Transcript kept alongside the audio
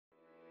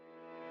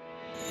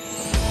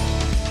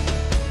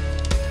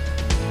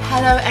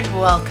Hello and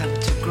welcome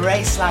to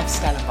GraceLife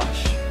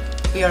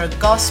Stellenbosch. We are a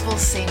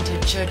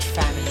gospel-centered church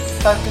family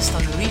focused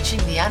on reaching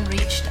the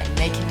unreached and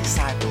making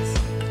disciples.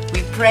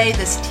 We pray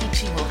this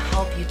teaching will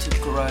help you to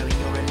grow in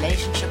your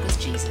relationship with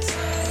Jesus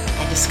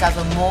and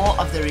discover more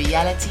of the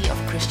reality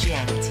of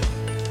Christianity.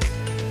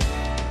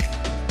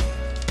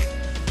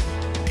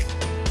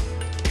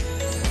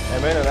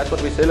 Amen, and that's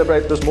what we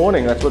celebrate this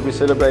morning. That's what we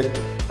celebrate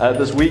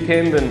this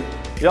weekend. And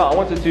yeah, I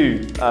wanted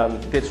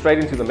to get straight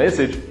into the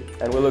message.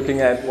 And we're looking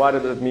at what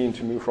does it mean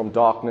to move from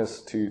darkness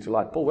to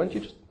light. Paul, why don't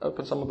you just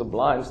open some of the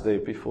blinds there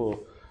before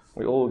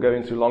we all go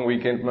into long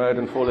weekend mode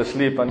and fall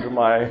asleep under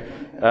my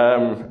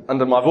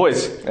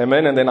voice.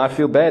 Amen. And then I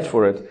feel bad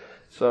for it.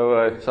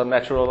 So some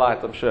natural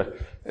light, I'm sure.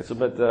 It's a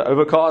bit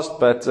overcast,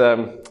 but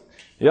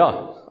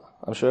yeah,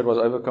 I'm sure it was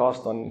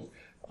overcast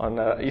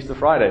on Easter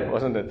Friday,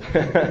 wasn't it?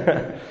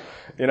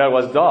 It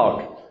was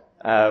dark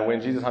when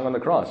Jesus hung on the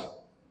cross,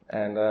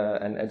 and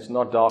it's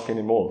not dark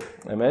anymore.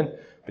 Amen.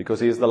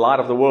 Because He is the light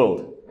of the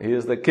world. He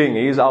is the King.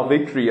 He is our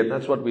victory, and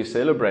that's what we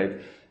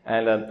celebrate.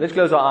 And let's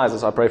close our eyes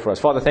as I pray for us.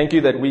 Father, thank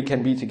you that we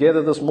can be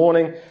together this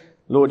morning.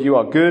 Lord, you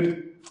are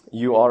good.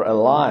 You are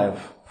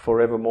alive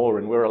forevermore,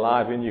 and we're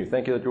alive in you.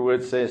 Thank you that your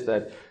word says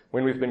that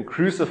when we've been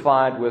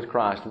crucified with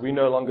Christ, we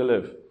no longer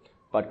live,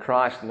 but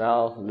Christ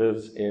now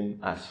lives in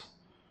us.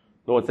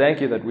 Lord, thank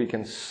you that we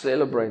can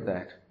celebrate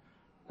that.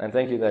 And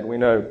thank you that we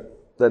know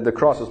that the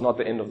cross is not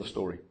the end of the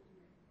story.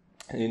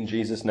 In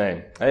Jesus'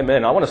 name.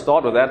 Amen. I want to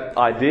start with that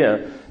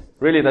idea,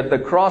 really, that the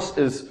cross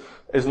is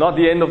not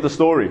the end of the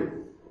story.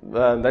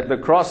 That the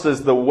cross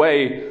is the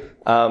way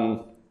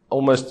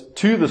almost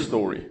to the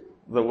story,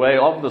 the way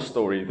of the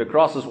story. The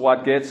cross is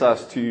what gets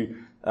us to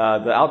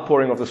the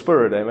outpouring of the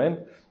Spirit.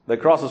 Amen. The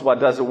cross is what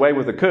does away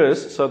with the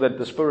curse so that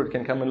the Spirit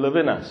can come and live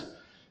in us.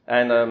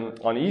 And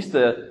on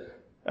Easter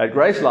at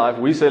GraceLife,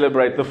 we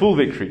celebrate the full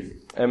victory.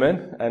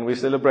 Amen. And we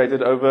celebrate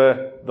it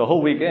over the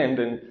whole weekend.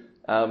 And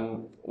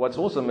what's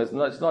awesome is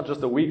it's not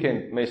just a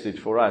weekend message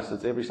for us.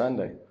 It's every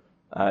Sunday.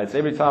 It's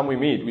every time we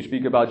meet, we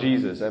speak about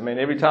Jesus. I mean,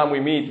 every time we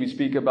meet, we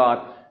speak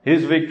about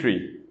His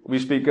victory. We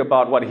speak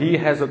about what He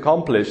has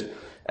accomplished.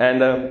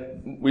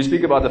 And we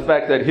speak about the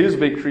fact that His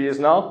victory is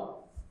now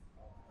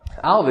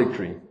our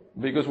victory.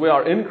 Because we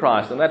are in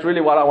Christ. And that's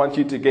really what I want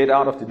you to get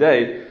out of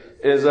today,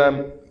 is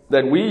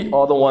that we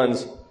are the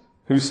ones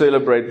who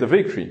celebrate the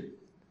victory.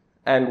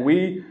 And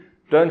we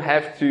don't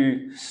have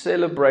to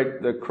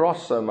celebrate the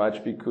cross so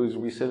much because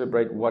we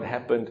celebrate what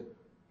happened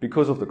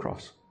because of the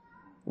cross.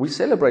 We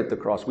celebrate the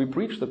cross, we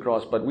preach the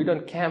cross, but we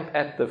don't camp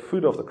at the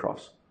foot of the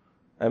cross.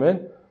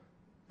 Amen?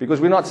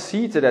 Because we're not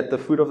seated at the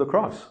foot of the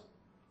cross.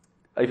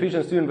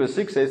 Ephesians 2 and verse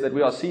 6 says that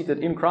we are seated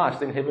in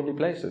Christ in heavenly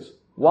places.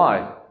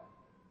 Why?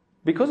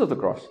 Because of the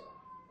cross.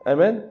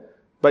 Amen?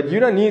 But you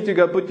don't need to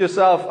go put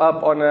yourself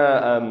up on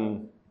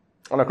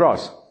a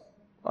cross.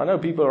 I know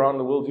people around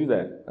the world do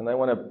that, and they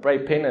want to pray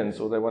penance,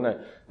 or they want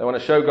to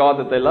show God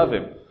that they love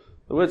Him.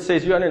 The word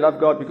says you only love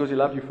God because He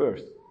loved you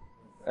first.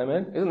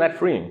 Amen? Isn't that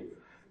freeing?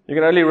 You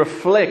can only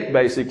reflect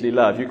basically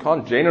love. You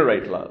can't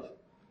generate love.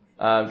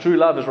 True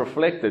love is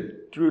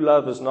reflected. True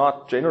love is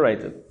not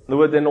generated. The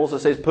word then also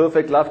says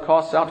perfect love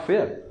casts out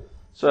fear.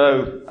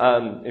 So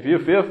if you're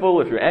fearful,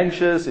 if you're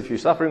anxious, if you're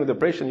suffering with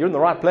depression, you're in the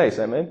right place.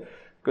 Amen?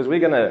 Because we're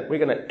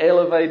gonna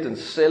elevate and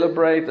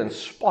celebrate and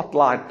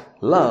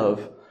spotlight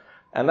love.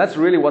 And that's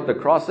really what the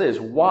cross is.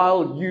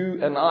 While you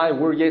and I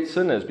were yet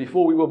sinners,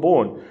 before we were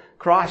born,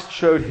 Christ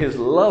showed His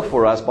love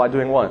for us by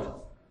doing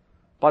what?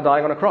 By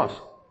dying on a cross.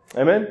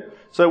 Amen?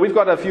 So we've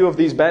got a few of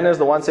these banners.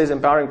 The one says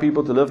empowering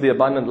people to live the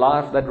abundant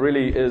life. That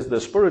really is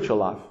the spiritual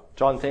life.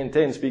 John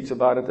 10:10 speaks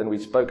about it, and we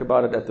spoke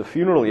about it at the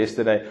funeral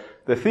yesterday.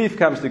 The thief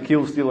comes to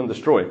kill, steal, and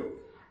destroy.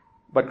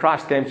 But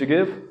Christ came to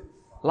give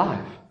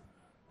life.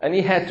 And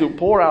He had to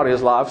pour out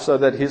His life so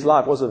that His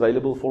life was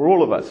available for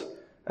all of us.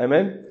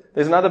 Amen?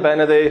 There's another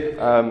banner there.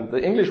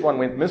 The English one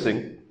went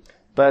missing.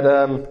 But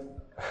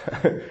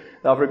the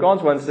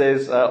Afrikaans one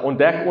says,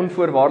 Ontdek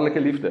onvoorwaardelike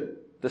liefde.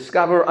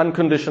 Discover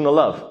unconditional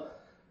love.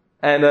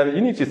 And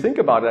you need to think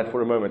about that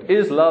for a moment.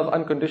 Is love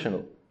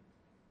unconditional?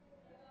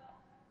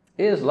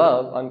 Is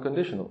love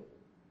unconditional?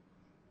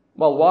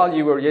 Well, while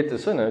you were yet a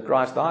sinner,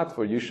 Christ died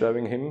for you,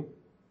 showing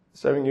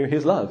you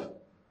His love.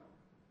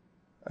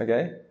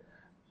 Okay?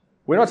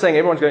 We're not saying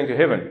everyone's going to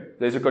heaven.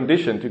 There's a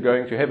condition to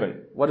going to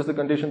heaven. What is the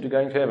condition to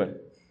going to heaven?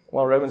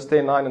 Well, Romans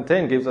 10:9 and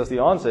 10 gives us the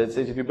answer. It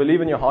says, if you believe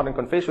in your heart and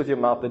confess with your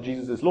mouth that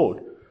Jesus is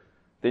Lord,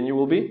 then you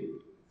will be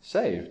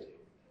saved.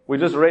 We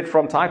just read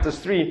from Titus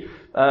 3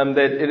 that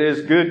it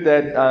is good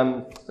that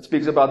it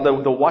speaks about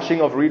the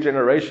washing of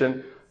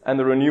regeneration and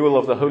the renewal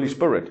of the Holy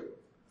Spirit.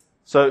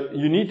 So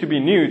you need to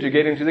be new to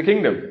get into the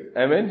kingdom.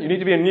 Amen? You need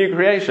to be a new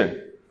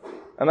creation.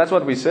 And that's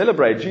what we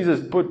celebrate. Jesus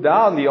put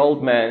down the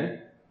old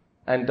man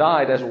and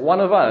died as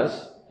one of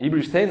us.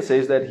 Hebrews 10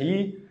 says that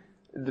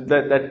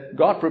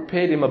God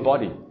prepared Him a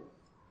body.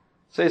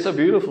 So it's so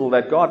beautiful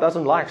that God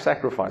doesn't like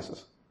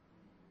sacrifices.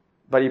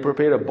 But He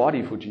prepared a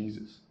body for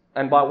Jesus.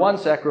 And by one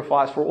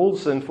sacrifice for all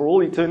sin, for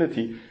all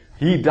eternity,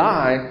 He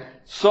died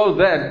so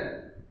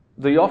that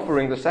the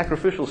offering, the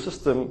sacrificial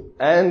system,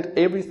 and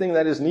everything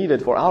that is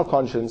needed for our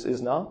conscience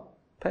is now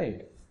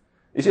paid.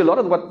 You see, a lot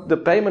of what the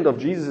payment of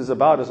Jesus is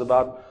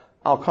about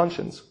our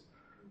conscience.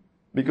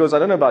 Because I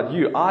don't know about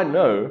you, I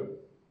know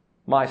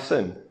my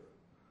sin.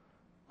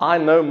 I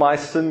know my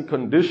sin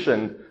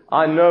condition.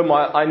 I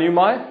knew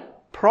my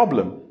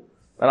problem.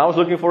 And I was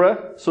looking for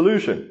a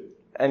solution.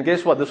 And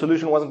guess what? The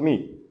solution wasn't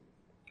me.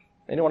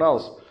 Anyone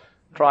else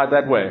tried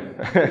that way?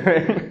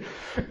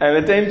 And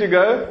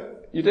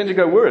you tend to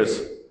go worse.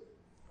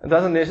 It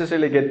doesn't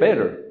necessarily get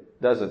better,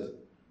 does it?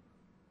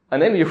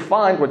 And then you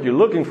find what you're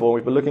looking for.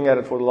 We've been looking at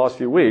it for the last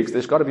few weeks.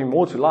 There's got to be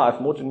more to life,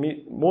 more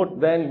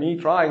than me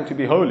trying to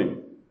be holy.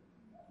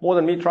 More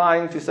than me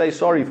trying to say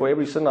sorry for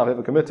every sin I've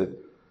ever committed.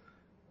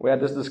 We had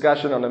this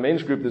discussion on a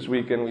men's group this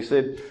week, and we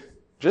said,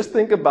 just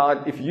think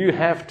about if you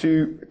have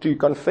to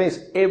confess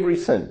every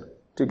sin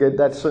to get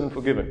that sin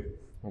forgiven.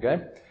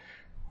 Okay?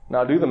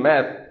 Now do the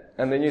math,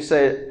 and then you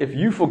say, if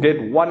you forget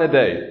one a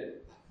day,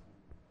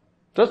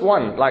 just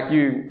one, like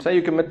you say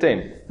you commit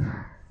 10.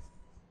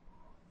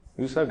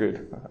 Who's so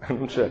good? I'm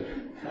not sure.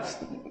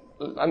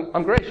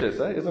 I'm gracious,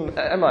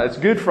 am I? It's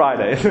Good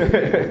Friday.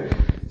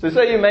 So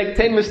say you make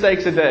 10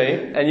 mistakes a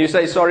day, and you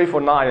say sorry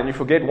for 9, and you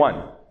forget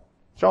one.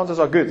 Chances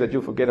are good that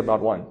you'll forget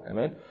about one.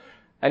 Amen?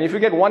 And if you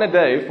forget one a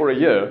day for a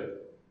year,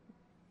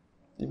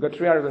 you've got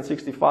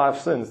 365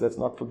 sins that's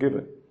not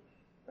forgiven.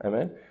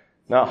 Amen?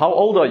 Now, how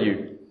old are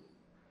you?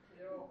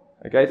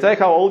 Okay, take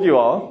how old you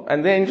are,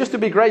 and then just to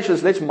be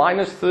gracious, let's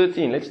minus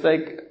 13. Let's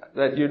take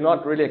that you're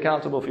not really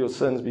accountable for your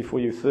sins before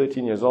you're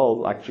 13 years old,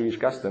 like Jewish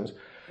customs.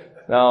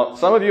 Now,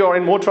 some of you are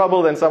in more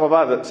trouble than some of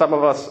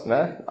us.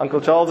 No? Uncle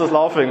Charles is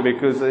laughing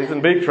because he's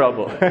in big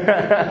trouble.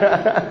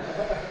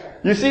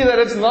 You see that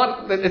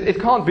it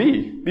can't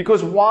be.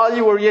 Because while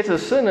you were yet a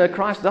sinner,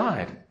 Christ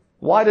died.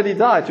 Why did He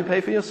die? To pay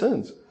for your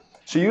sins.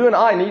 So you and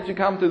I need to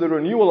come to the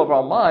renewal of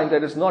our mind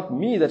that it's not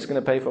me that's going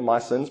to pay for my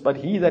sins, but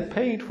He that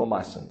paid for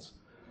my sins.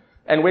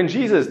 And when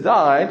Jesus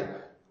died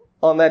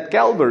on that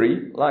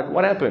Calvary, like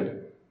what happened?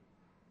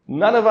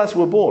 None of us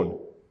were born.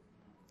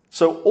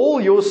 So all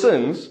your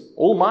sins,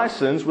 all my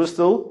sins, were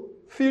still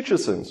future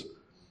sins.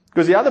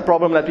 Because the other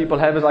problem that people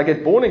have is I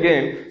get born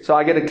again, so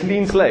I get a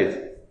clean slate.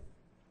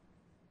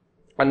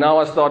 And now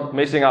I start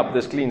messing up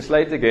this clean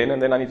slate again,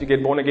 and then I need to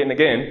get born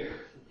again,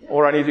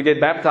 or I need to get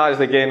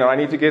baptized again, or I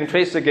need to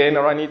confess again,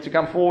 or I need to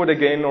come forward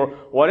again, or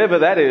whatever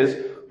that is.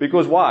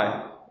 Because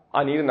why?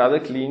 I need another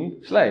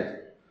clean slate.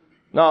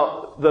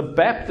 Now, the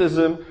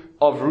baptism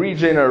of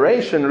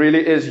regeneration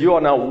really is you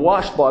are now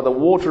washed by the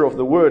water of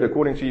the Word,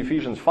 according to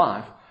Ephesians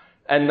 5.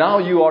 And now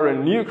you are a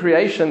new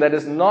creation that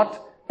is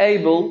not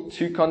able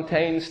to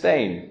contain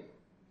stain.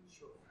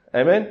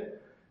 Amen?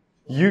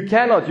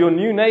 Your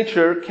new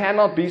nature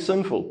cannot be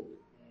sinful.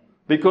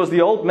 Because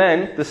the old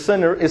man, the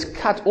sinner, is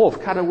cut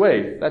off, cut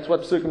away. That's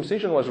what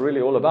circumcision was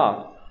really all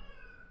about.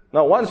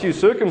 Now, once you're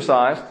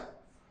circumcised,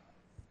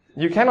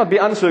 you cannot be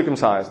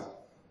uncircumcised.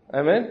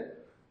 Amen?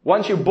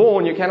 Once you're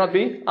born, you cannot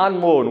be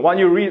unborn.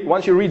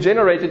 Once you're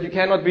regenerated, you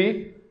cannot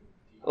be,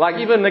 like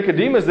even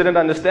Nicodemus didn't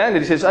understand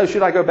it. He says,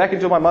 should I go back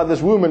into my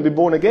mother's womb and be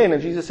born again?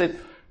 And Jesus said,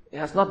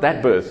 yeah, it's not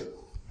that birth.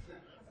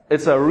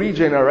 It's a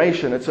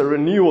regeneration, it's a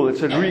renewal,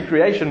 it's a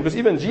recreation. Because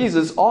even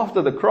Jesus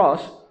after the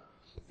cross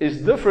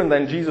is different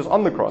than Jesus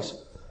on the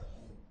cross.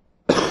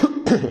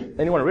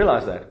 Anyone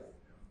realize that?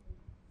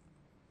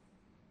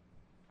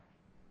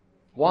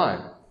 Why?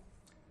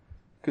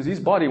 Because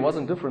His body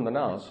wasn't different than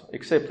ours,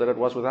 except that it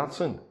was without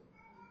sin.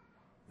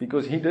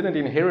 Because He didn't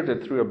inherit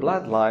it through a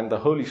bloodline, the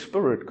Holy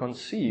Spirit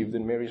conceived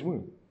in Mary's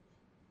womb.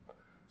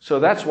 So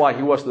that's why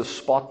He was the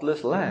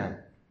spotless lamb.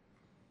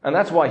 And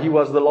that's why He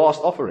was the last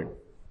offering.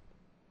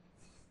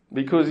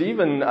 Because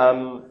even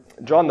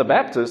John the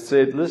Baptist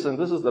said, listen,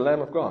 this is the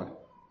Lamb of God.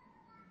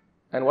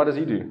 And what does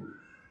He do?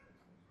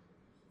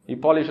 He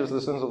polishes the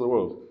sins of the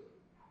world.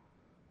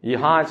 He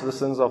hides the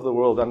sins of the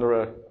world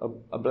under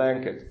a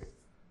blanket.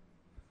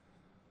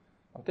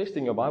 I'm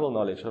testing your Bible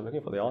knowledge. I'm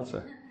looking for the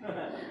answer.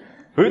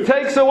 Who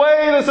takes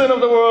away the sin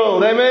of the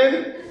world?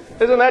 Amen?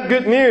 Isn't that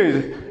good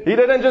news? He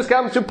didn't just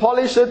come to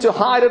polish it, to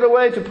hide it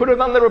away, to put it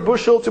under a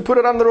bushel, to put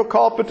it under a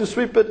carpet, to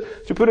sweep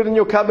it, to put it in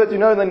your cupboard,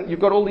 and then you've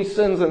got all these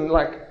sins, and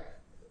like,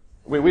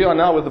 where we are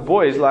now with the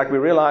boys, like we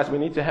realize we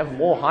need to have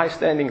more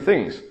high-standing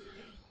things.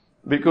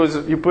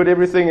 Because you put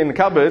everything in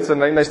cupboards,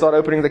 and then they start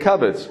opening the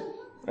cupboards.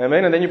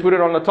 Amen? And then you put it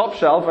on the top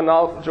shelf, and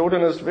now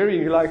Jordan is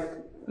very,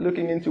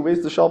 looking into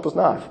where's the sharpest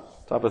knife,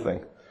 type of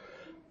thing.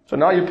 So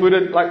now you put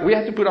it, we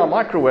had to put our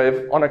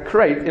microwave on a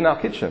crate in our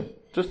kitchen,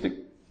 just to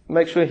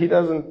make sure he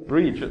doesn't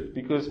breach it,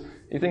 because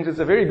he thinks it's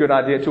a very good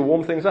idea to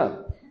warm things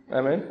up.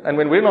 Amen? And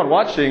when we're not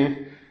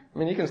watching,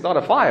 he can start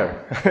a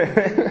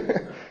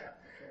fire.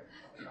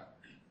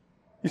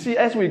 You see,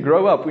 as we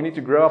grow up, we need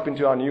to grow up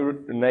into our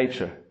new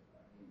nature,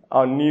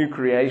 our new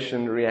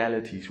creation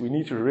realities. We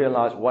need to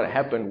realize what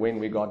happened when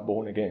we got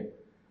born again.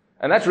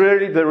 And that's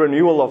really the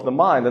renewal of the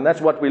mind, and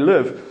that's what we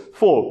live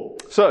for.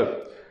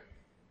 So,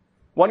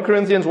 1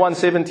 Corinthians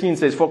 1:17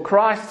 says, "For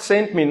Christ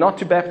sent me not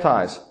to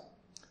baptize,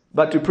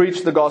 but to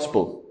preach the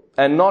gospel,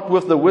 and not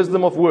with the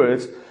wisdom of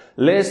words,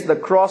 lest the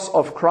cross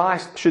of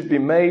Christ should be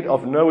made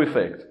of no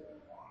effect.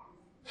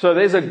 So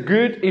there's a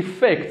good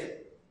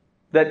effect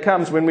that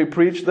comes when we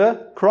preach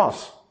the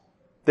cross.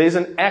 There's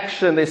an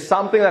action, there's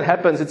something that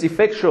happens, it's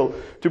effectual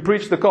to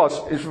preach the cross.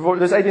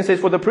 Verse 18 says,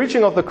 for the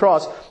preaching of the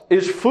cross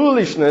is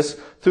foolishness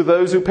to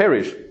those who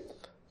perish.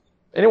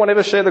 Anyone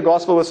ever share the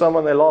gospel with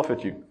someone, they laugh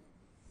at you?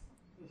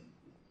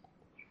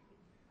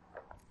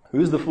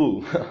 Who's the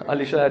fool?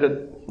 Alicia had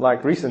it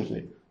like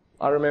recently.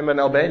 I remember in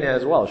Albania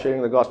as well,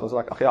 sharing the gospel. It's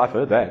like, okay, I've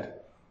heard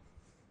that.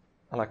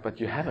 I'm like, but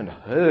you haven't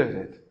heard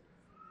it.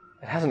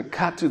 It hasn't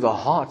cut to the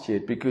heart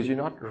yet because you're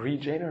not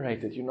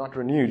regenerated, you're not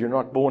renewed, you're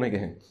not born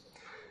again.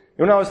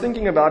 When I was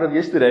thinking about it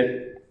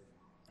yesterday,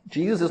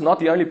 Jesus is not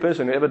the only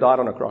person who ever died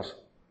on a cross.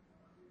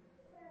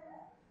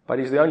 But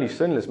He's the only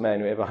sinless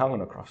man who ever hung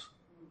on a cross.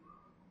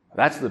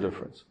 That's the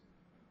difference.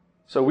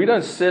 So we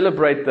don't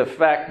celebrate the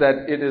fact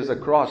that it is a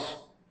cross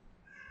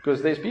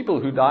because there's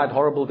people who died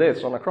horrible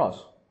deaths on a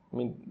cross. I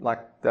mean, like,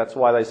 that's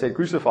why they said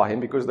crucify Him,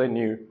 because they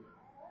knew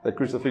that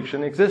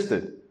crucifixion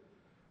existed.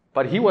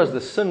 But He was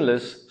the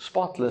sinless,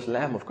 spotless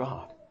Lamb of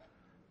God.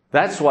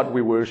 That's what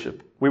we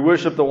worship. We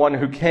worship the one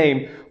who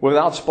came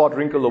without spot,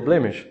 wrinkle, or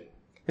blemish.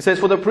 It says,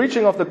 for the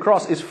preaching of the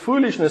cross is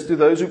foolishness to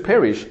those who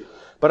perish,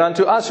 but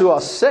unto us who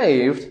are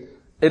saved,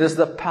 it is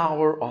the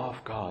power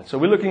of God. So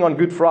we're looking on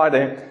Good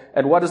Friday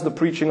at what is the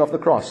preaching of the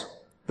cross.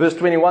 Verse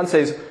 21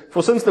 says,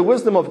 for since the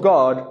wisdom of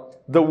God,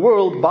 the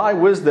world by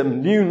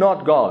wisdom knew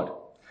not God,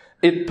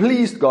 it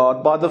pleased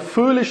God by the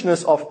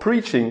foolishness of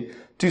preaching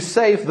to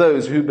save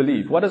those who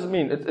believe. What does it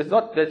mean? It's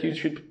not that you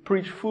should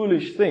preach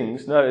foolish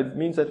things. No, it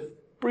means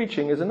that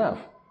preaching is enough.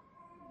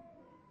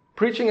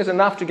 Preaching is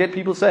enough to get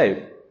people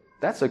saved.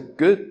 That's a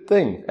good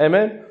thing.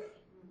 Amen?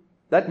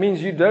 That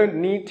means you don't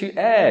need to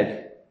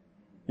add.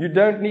 You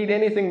don't need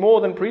anything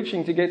more than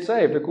preaching to get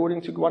saved,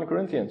 according to 1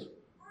 Corinthians.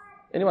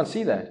 Anyone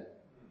see that?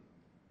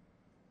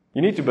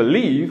 You need to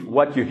believe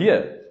what you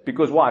hear.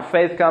 Because why?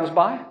 Faith comes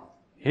by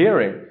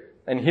hearing.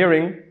 And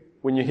hearing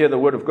when you hear the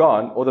word of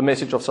God or the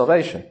message of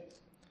salvation.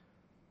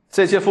 It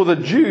says here, for the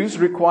Jews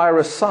require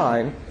a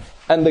sign,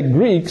 and the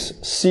Greeks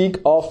seek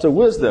after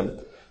wisdom.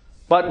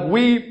 But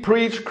we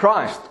preach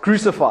Christ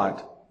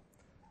crucified.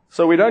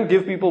 So we don't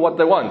give people what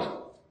they want.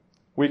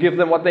 We give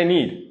them what they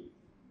need.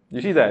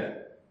 You see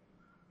that?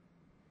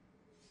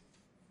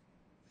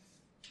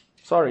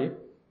 Sorry.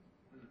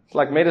 It's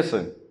like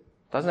medicine.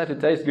 It doesn't have to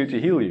taste good to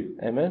heal you.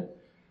 Amen?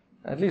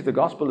 At least the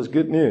gospel is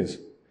good news.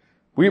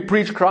 We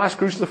preach Christ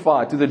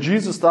crucified, to the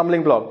Jews a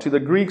stumbling block, to the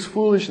Greeks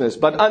foolishness,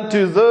 but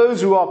unto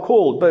those who are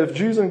called, both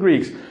Jews and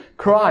Greeks,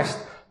 Christ,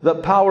 the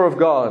power of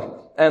God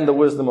and the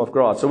wisdom of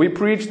God. So we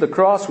preach the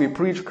cross, we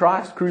preach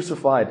Christ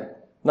crucified.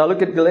 Now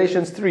look at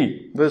Galatians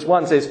 3, verse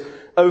 1 says,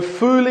 O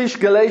foolish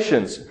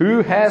Galatians,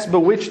 who has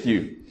bewitched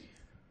you,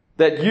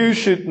 that you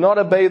should not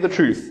obey the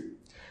truth,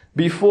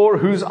 before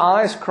whose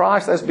eyes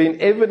Christ has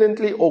been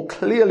evidently or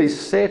clearly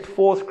set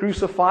forth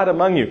crucified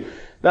among you.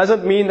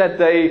 Doesn't mean that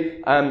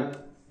they...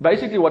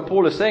 Basically what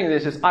Paul is saying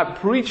is I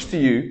preached to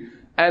you,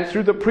 and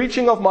through the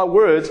preaching of my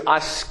words,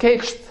 I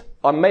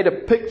made a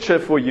picture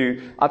for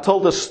you. I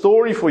told a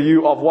story for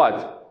you of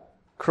what?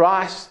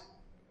 Christ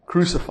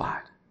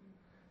crucified.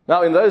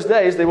 Now in those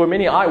days, there were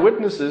many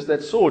eyewitnesses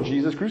that saw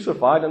Jesus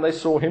crucified, and they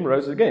saw Him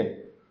rose again.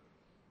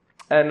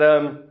 And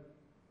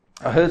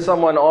I heard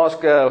someone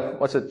ask,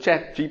 what's a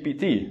chat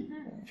GPT?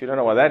 If you don't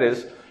know what that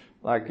is,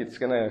 like it's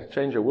going to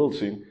change your world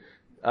soon.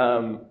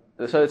 So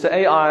it's an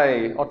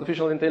AI,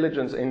 artificial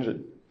intelligence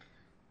engine.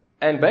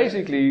 And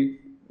basically,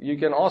 you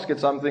can ask it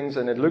some things,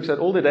 and it looks at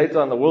all the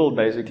data in the world,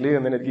 basically,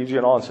 and then it gives you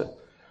an answer.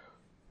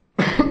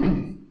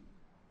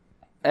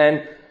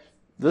 And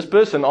this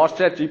person asked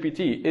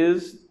ChatGPT,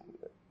 is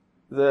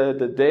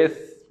the death,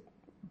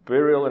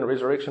 burial, and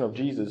resurrection of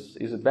Jesus,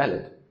 is it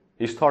valid,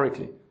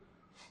 historically?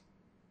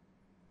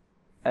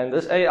 And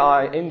this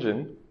AI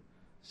engine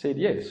said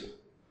yes.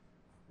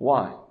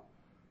 Why?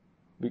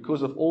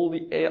 Because of all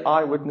the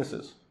AI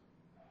witnesses.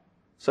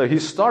 So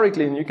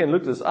historically, and you can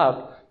look this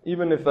up,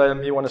 even if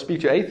you want to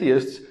speak to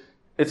atheists,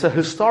 it's a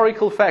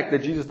historical fact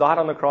that Jesus died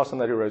on the cross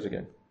and that He rose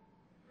again.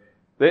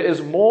 There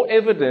is more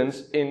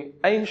evidence in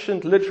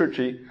ancient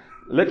literature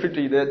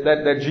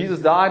that Jesus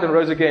died and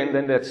rose again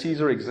than that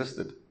Caesar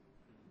existed.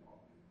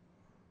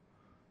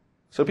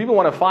 So people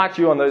want to fight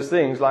you on those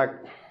things, like,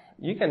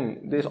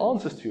 there's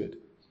answers to it.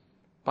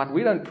 But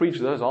we don't preach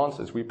those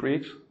answers. We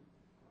preach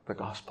the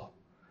gospel.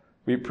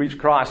 We preach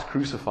Christ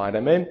crucified.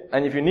 Amen?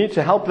 And if you need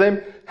to help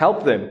them,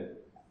 help them.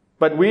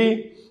 But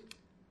we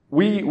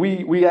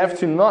have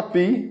to not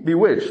be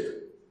bewitched.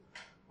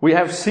 We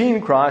have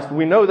seen Christ.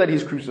 We know that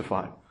He's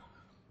crucified.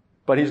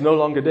 But He's no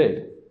longer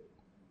dead.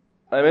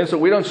 Amen? So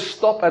we don't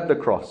stop at the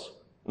cross.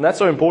 And that's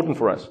so important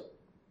for us.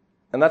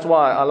 And that's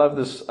why I love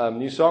this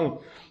new song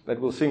that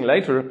we'll sing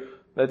later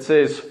that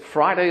says,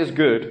 Friday is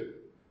good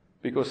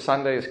because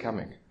Sunday is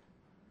coming.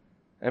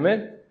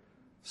 Amen?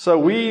 So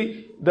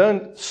we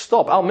don't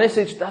stop. Our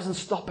message doesn't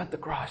stop at the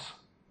cross.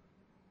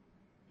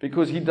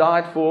 Because He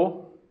died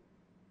for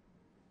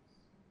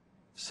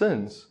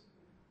sins.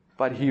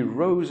 But He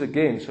rose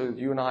again so that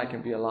you and I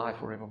can be alive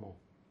forevermore.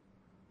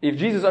 If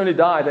Jesus only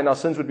died, then our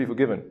sins would be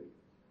forgiven.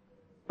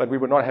 But we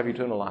would not have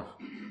eternal life.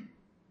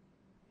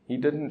 He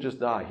didn't just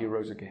die, He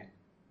rose again.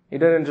 He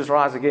didn't just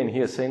rise again,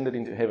 He ascended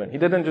into heaven. He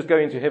didn't just go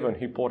into heaven,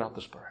 He poured out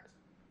the Spirit.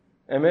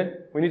 Amen?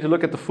 We need to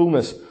look at the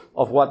fullness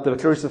of what the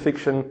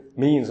crucifixion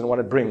means and what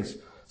it brings.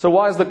 So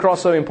why is the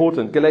cross so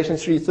important?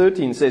 Galatians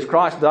 3:13 says,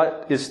 Christ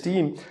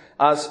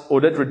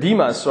did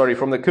redeem us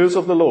from the curse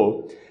of the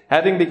law,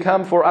 having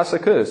become for us a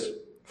curse.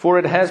 For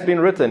it has been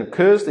written,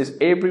 cursed is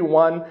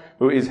everyone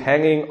who is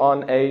hanging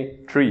on a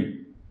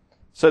tree.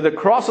 So the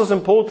cross is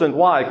important.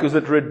 Why? Because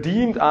it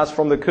redeemed us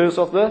from the curse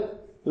of the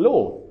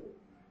law.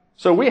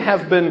 So we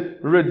have been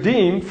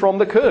redeemed from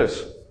the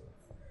curse.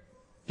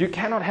 You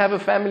cannot have a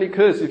family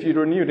curse if you're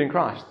renewed in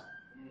Christ.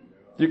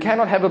 You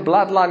cannot have a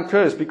bloodline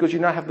curse because you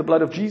now have the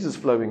blood of Jesus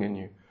flowing in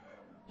you.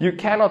 You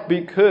cannot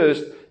be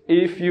cursed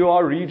if you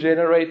are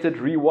regenerated,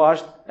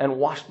 rewashed, and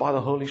washed by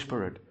the Holy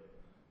Spirit.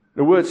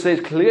 The word says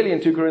clearly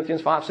in 2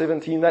 Corinthians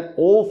 5:17 that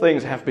all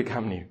things have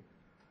become new.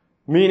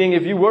 Meaning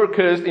if you were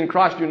cursed in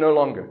Christ, you're no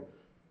longer.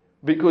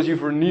 Because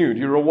you've renewed,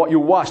 you're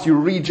washed, you're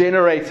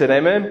regenerated.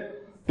 Amen?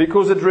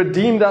 Because it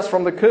redeemed us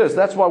from the curse.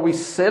 That's why we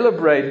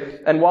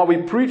celebrate and why we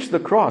preach the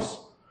cross.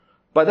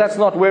 But that's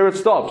not where it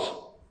stops.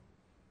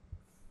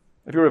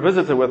 If you're a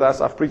visitor with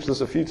us, I've preached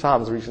this a few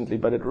times recently,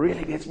 but it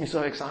really gets me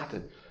so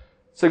excited.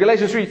 So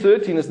Galatians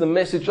 3:13 is the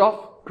message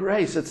of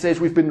grace. It says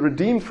we've been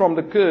redeemed from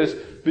the curse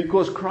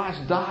because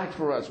Christ died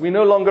for us. We're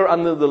no longer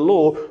under the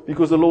law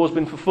because the law has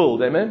been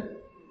fulfilled. Amen?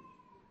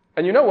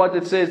 And you know what?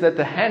 It says that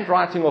the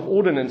handwriting of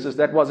ordinances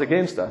that was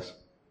against us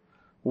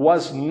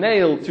was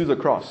nailed to the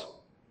cross.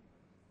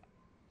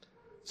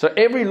 So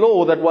every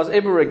law that was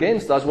ever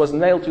against us was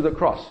nailed to the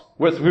cross.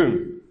 With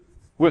whom?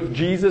 With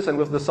Jesus and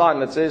with the sign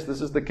that says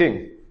this is the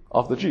King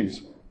of the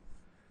Jews.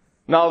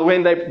 Now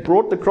when they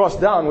brought the cross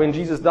down, when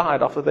Jesus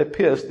died, after they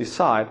pierced his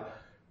side,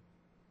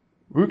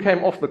 who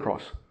came off the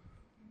cross?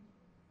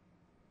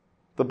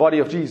 The body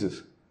of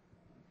Jesus.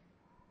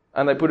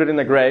 And they put it in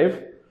the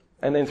grave,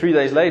 and then 3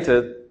 days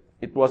later,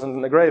 it wasn't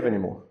in the grave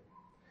anymore.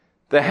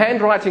 The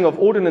handwriting of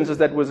ordinances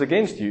that was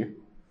against you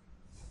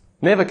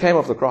never came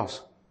off the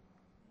cross.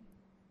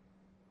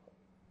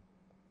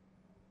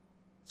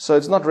 So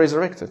it's not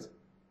resurrected.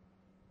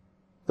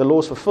 The law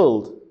is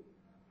fulfilled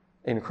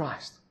in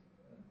Christ.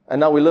 And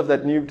now we live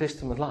that New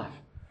Testament life.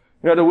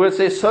 You know, the word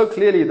says so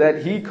clearly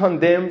that He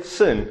condemned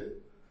sin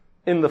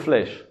in the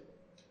flesh.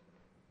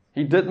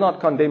 He did not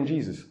condemn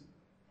Jesus.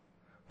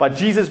 But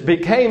Jesus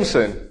became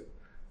sin.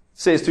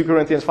 Says 2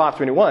 Corinthians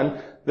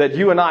 5:21 that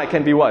you and I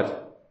can be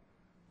what?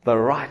 The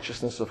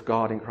righteousness of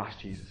God in Christ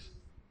Jesus.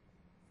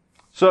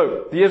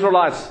 So, the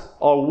Israelites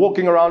are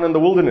walking around in the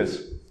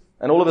wilderness,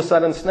 and all of a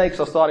sudden snakes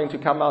are starting to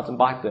come out and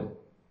bite them.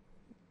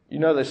 You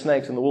know there's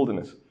snakes in the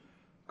wilderness.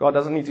 God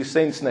doesn't need to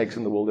send snakes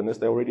in the wilderness,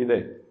 they're already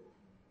there.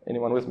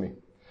 Anyone with me?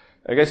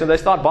 Okay, so they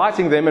start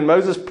biting them, and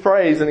Moses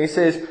prays and he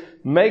says,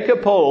 make a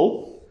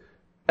pole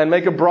and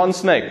make a bronze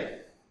snake.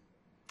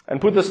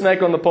 And put the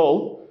snake on the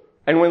pole,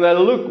 and when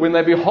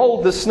they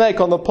behold the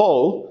snake on the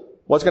pole,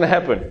 what's going to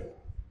happen?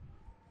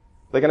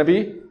 They're going to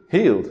be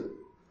healed.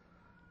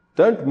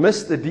 Don't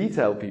miss the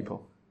detail,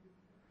 people.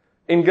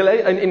 In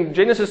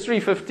Genesis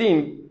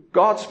 3:15,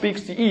 God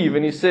speaks to Eve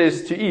and He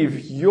says to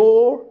Eve,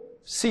 your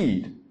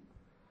seed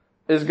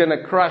is going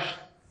to crush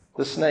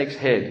the snake's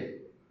head.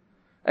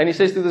 And He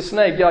says to the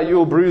snake, yeah,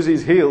 you'll bruise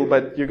his heel,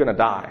 but you're going to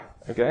die.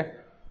 Okay?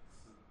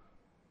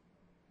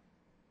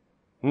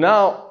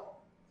 Now,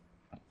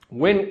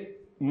 when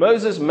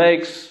Moses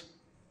makes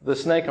the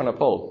snake on a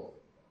pole,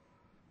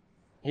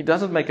 he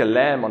doesn't make a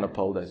lamb on a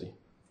pole, does he?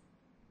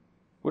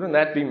 Wouldn't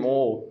that be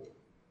more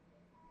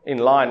in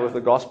line with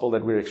the gospel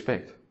that we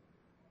expect?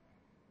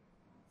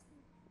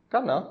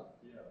 Come now.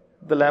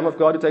 The Lamb of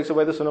God who takes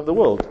away the sin of the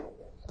world.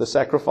 The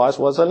sacrifice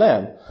was a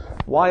lamb.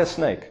 Why a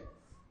snake?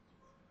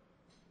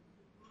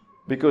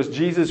 Because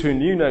Jesus, who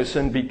knew no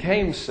sin,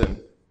 became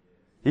sin.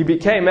 He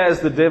became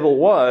as the devil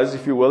was,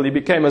 if you will. He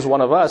became as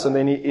one of us, and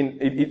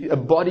then a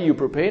body you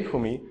prepared for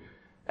me.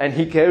 And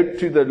He came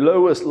to the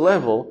lowest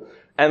level.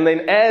 And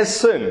then as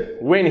sin,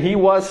 when He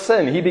was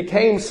sin, He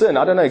became sin.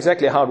 I don't know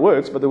exactly how it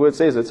works, but the word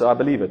says it, so I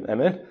believe it.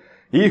 Amen?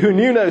 He who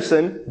knew no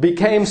sin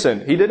became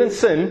sin. He didn't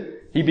sin,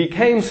 He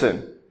became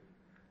sin.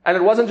 And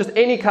it wasn't just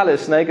any color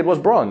snake, it was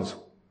bronze.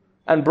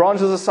 And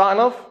bronze is a sign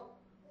of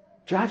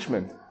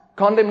judgment,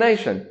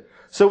 condemnation.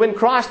 So when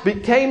Christ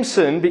became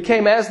sin,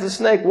 became as the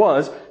snake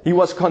was, He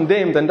was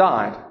condemned and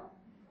died.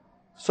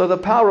 So the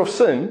power of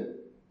sin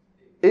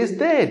is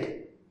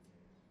dead.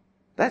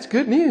 That's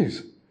good news.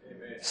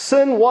 Amen.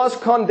 Sin was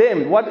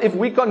condemned. What if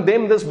we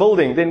condemn this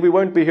building? Then we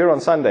won't be here on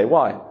Sunday.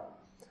 Why?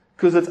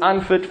 Because it's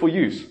unfit for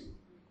use.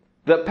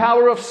 The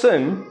power of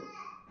sin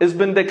has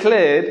been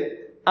declared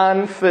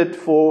unfit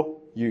for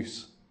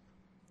use.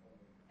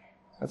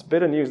 That's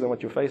better news than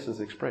what your faces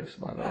express,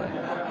 by the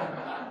way.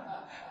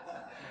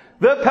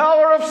 The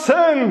power of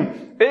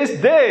sin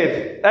is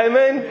dead.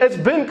 Amen. It's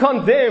been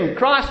condemned.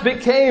 Christ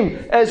became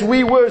as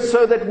we were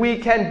so that we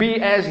can be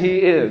as He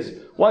is.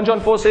 1 John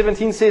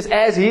 4:17 says,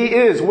 as He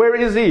is. Where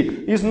is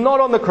He? He's not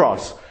on the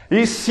cross.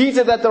 He's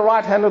seated at the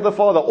right hand of the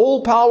Father.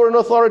 All power and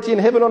authority in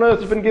heaven and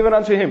earth has been given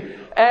unto Him.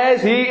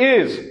 As He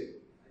is,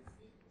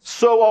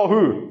 so are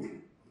who?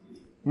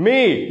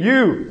 Me,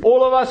 you,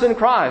 all of us in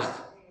Christ.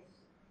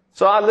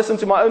 So I listen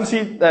to my own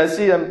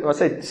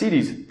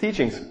CDs,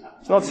 teachings.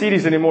 It's not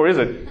CDs anymore, is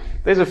it?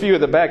 There's a few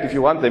at the back if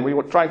you want them. We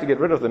were trying to get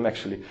rid of them,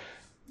 actually.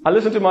 I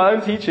listened to my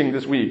own teaching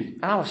this week,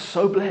 and I was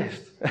so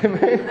blessed.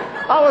 Amen.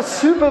 I was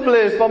super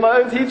blessed by my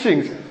own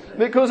teachings,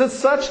 because it's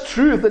such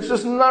truth. It's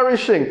just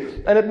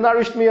nourishing, and it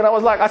nourished me. And I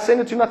was like, I sent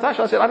it to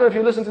Natasha. I said, I don't know if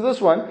you listen to this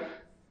one,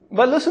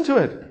 but listen to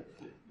it,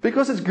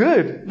 because it's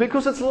good,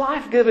 because it's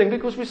life-giving,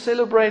 because we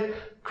celebrate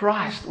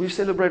Christ. We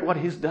celebrate what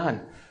He's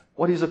done,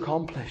 what He's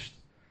accomplished.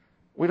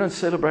 We don't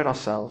celebrate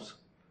ourselves.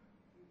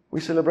 We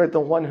celebrate the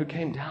one who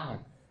came down,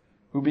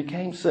 who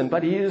became sin,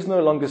 but He is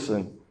no longer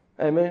sin.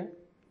 Amen.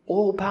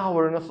 All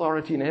power and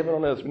authority in heaven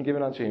and earth has been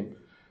given unto Him.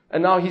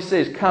 And now He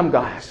says, come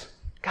guys,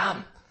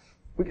 come.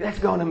 Let's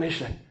go on a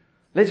mission.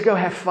 Let's go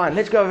have fun.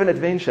 Let's go have an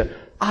adventure.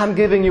 I'm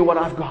giving you what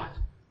I've got.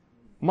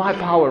 My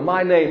power,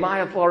 my name, my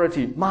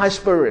authority, my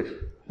spirit.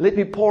 Let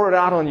me pour it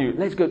out on you.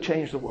 Let's go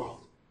change the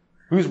world.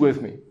 Who's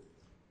with me?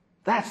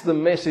 That's the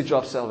message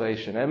of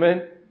salvation.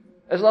 Amen.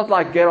 It's not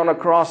like get on a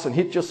cross and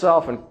hit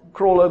yourself and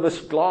crawl over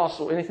glass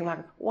or anything like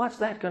that. What's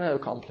that going to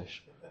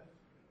accomplish?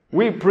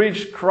 We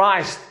preach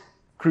Christ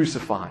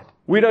crucified.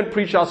 We don't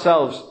preach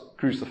ourselves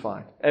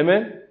crucified.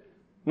 Amen?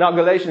 Now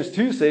Galatians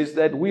 2 says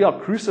that we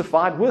are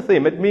crucified with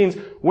Him. It means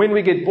when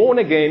we get born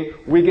again,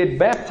 we get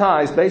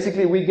baptized.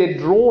 Basically, we get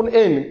drawn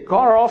in,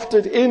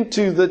 grafted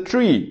into the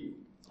tree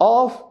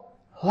of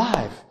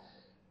life.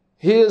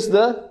 Here's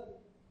the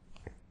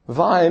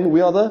vine. We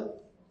are the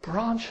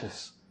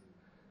branches.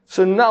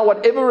 So now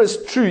whatever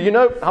is true, you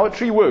know how a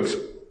tree works.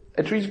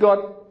 A tree's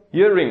got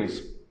earrings.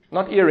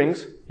 Not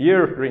earrings,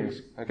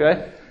 earrings.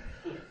 Okay?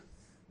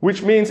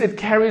 Which means it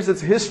carries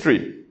its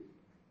history.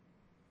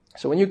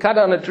 So when you cut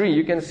down a tree,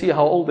 you can see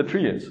how old the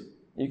tree is.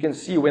 You can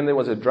see when there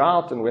was a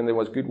drought and when there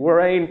was good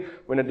rain,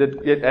 when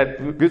it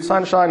had good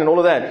sunshine and all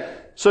of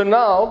that. So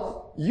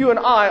now, you and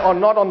I are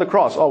not on the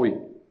cross, are we?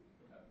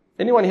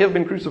 Anyone here have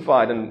been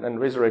crucified and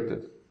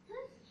resurrected?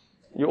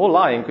 You're all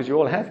lying because you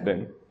all have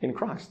been in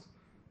Christ.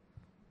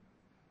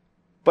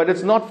 But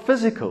it's not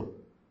physical.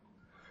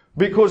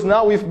 Because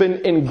now we've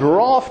been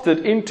engrafted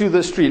into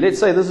this tree. Let's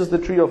say this is the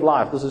tree of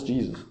life. This is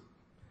Jesus.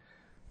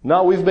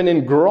 Now we've been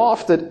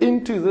engrafted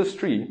into this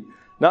tree.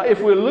 Now if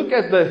we look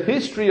at the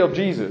history of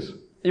Jesus,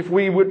 if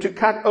we were to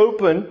cut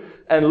open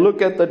and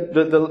look at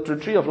the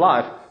tree of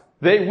life,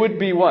 there would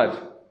be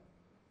what?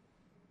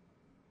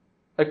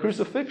 A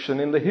crucifixion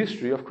in the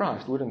history of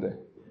Christ, wouldn't there?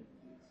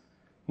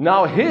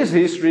 Now His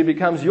history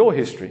becomes your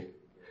history.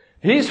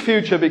 His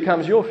future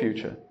becomes your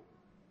future.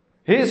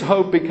 His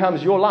hope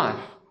becomes your life.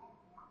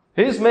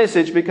 His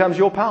message becomes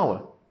your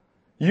power.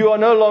 You are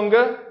no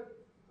longer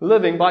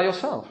living by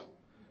yourself.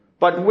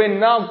 But when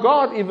now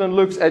God even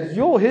looks at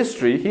your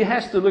history, He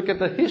has to look at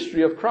the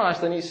history of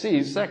Christ and He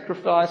sees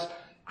sacrifice,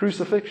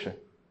 crucifixion.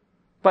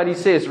 But He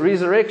says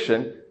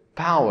resurrection,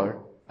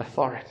 power,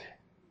 authority.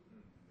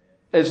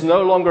 It's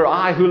no longer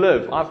I who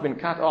live. I've been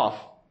cut off,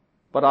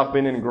 but I've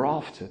been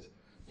engrafted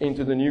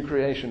into the new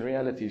creation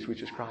realities,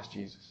 which is Christ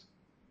Jesus.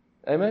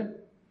 Amen?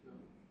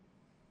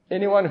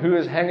 Anyone who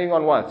is hanging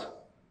on what?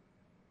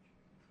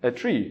 A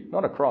tree,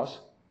 not a cross.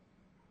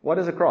 What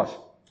is a cross?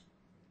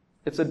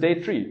 It's a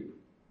dead tree.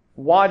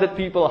 Why did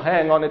people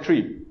hang on a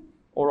tree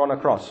or on a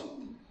cross?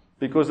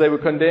 Because they were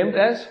condemned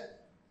as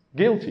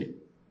guilty.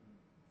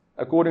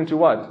 According to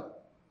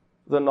what?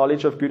 The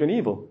knowledge of good and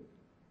evil.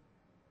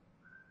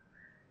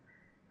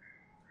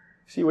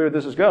 See where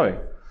this is going?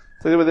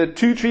 So there were the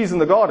two trees in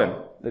the garden.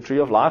 The tree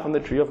of life and the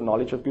tree of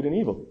knowledge of good and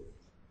evil.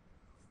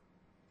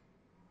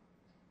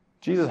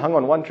 Jesus hung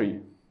on one tree.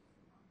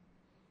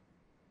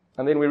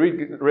 And then we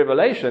read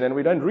Revelation and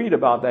we don't read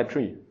about that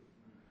tree.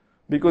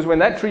 Because when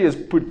that tree is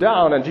put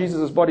down and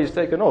Jesus' body is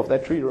taken off,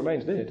 that tree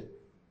remains dead.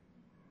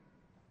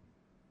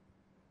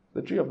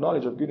 The tree of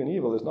knowledge of good and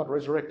evil is not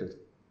resurrected.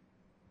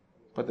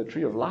 But the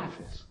tree of life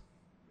is.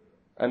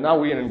 And now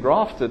we are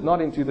engrafted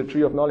not into the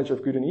tree of knowledge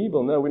of good and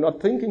evil. No, we're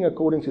not thinking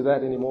according to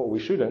that anymore. We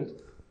shouldn't.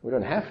 We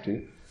don't have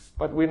to.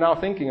 But we're now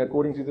thinking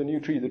according to the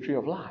new tree, the tree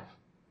of life.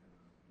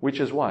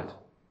 Which is what?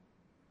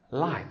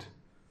 Light.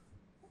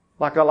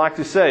 Like I like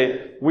to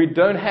say, we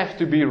don't have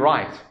to be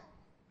right,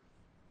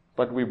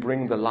 but we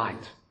bring the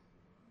light.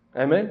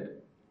 Amen?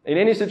 In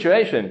any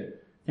situation,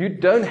 you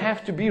don't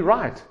have to be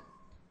right.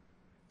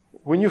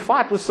 When you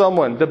fight with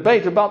someone,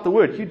 debate about the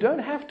word, you don't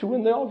have to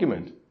win the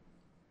argument.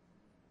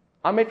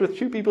 I met with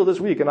 2 people this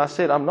week and I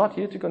said, I'm not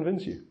here to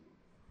convince you.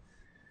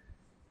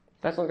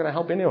 That's not going to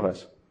help any of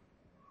us.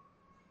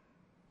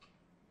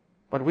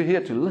 But we're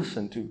here to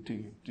listen,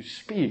 to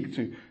speak,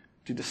 to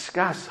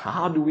discuss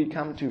how do we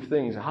come to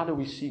things, how do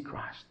we see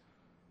Christ?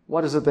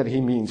 What is it that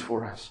He means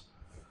for us?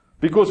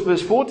 Because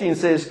verse 14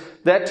 says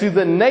that to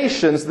the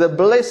nations the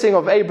blessing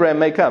of Abraham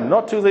may come,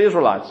 not to the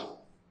Israelites,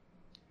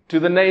 to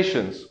the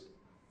nations.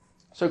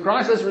 So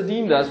Christ has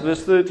redeemed us,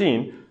 verse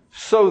 13,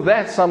 so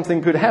that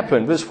something could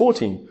happen, verse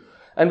 14.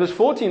 And verse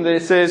 14 there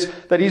says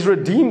that He's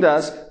redeemed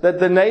us, that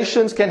the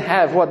nations can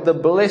have what? The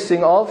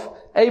blessing of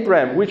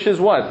Abraham, which is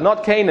what?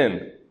 Not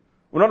Canaan.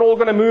 We're not all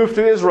going to move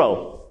to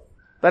Israel.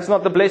 That's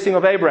not the blessing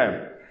of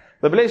Abraham.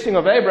 The blessing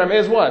of Abraham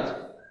is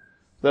what?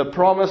 The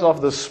promise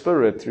of the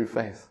Spirit through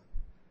faith.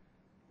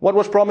 What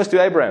was promised to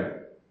Abraham?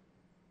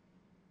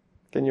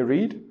 Can you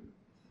read?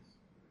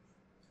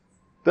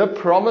 The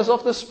promise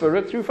of the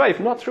Spirit through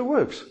faith, not through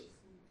works.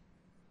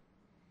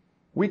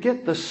 We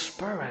get the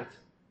Spirit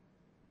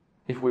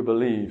if we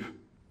believe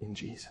in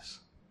Jesus.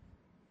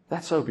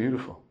 That's so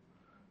beautiful.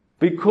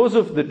 Because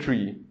of the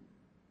tree,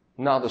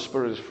 now the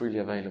Spirit is freely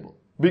available.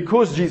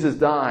 Because Jesus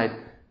died,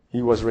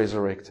 He was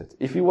resurrected.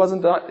 If He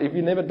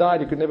never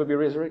died, He could never be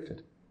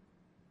resurrected.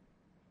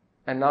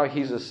 And now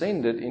He's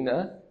ascended in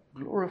a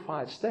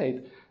glorified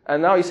state.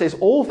 And now He says,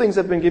 all things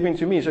have been given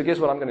to me. So guess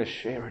what? I'm going to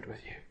share it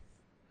with you.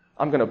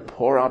 I'm going to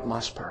pour out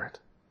my Spirit.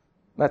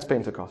 That's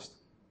Pentecost.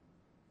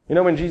 You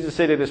know, when Jesus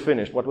said it is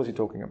finished, what was He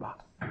talking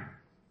about?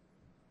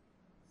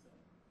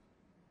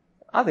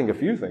 I think a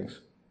few things.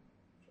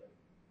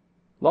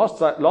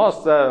 Last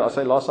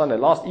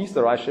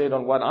Easter I shared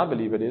on what I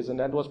believe it is, and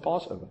that was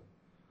Passover.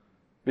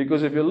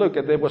 Because if you look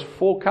at, there was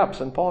 4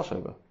 cups in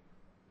Passover.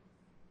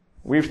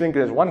 We think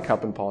there's 1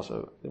 cup in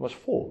Passover. There was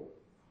 4.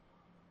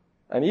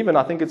 And even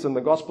I think it's in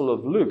the Gospel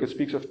of Luke, it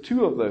speaks of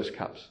 2 of those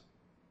cups.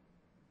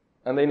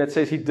 And then it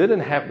says He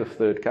didn't have the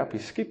 3rd cup, He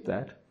skipped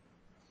that.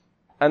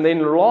 And then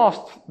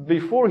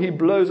before He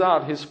blows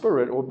out His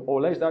Spirit or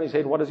lays down His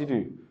head, what does He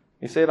do?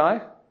 He said,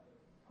 I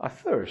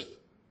thirst.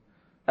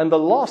 And the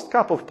last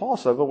cup of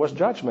Passover was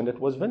judgment. It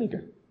was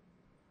vinegar.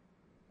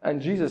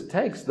 And Jesus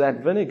takes that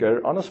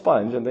vinegar on a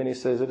sponge and then He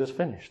says, it is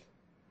finished.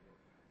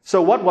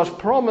 So what was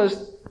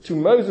promised to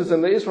Moses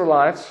and the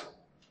Israelites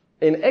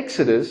in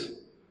Exodus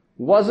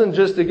wasn't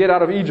just to get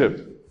out of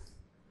Egypt.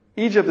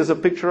 Egypt is a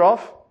picture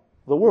of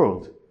the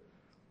world.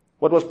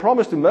 What was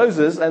promised to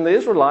Moses and the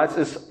Israelites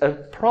is a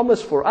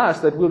promise for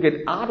us that we'll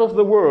get out of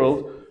the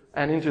world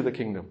and into the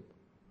kingdom.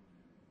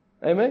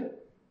 Amen?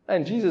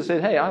 And Jesus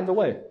said, hey, I'm the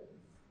way.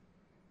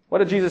 What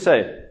did Jesus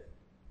say?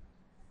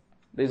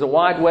 There's a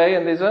wide way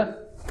and there's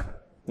a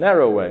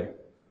narrow way.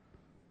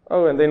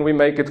 Oh, and then we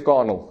make it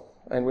carnal.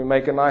 And we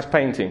make a nice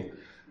painting.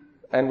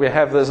 And we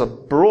have this a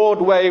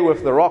broad way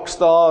with the rock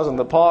stars and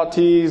the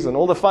parties and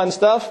all the fun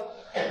stuff.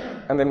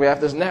 And then we have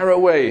this narrow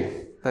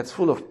way that's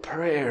full of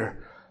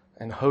prayer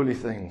and holy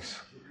things.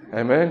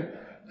 Amen?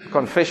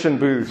 Confession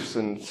booths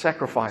and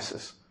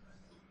sacrifices.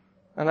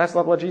 And that's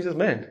not what Jesus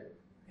meant.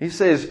 He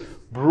says,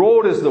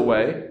 broad is the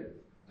way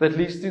that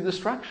leads to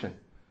destruction.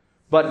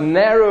 But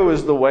narrow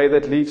is the way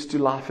that leads to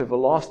life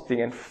everlasting,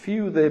 and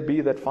few there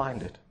be that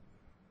find it.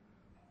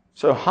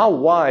 So how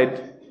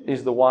wide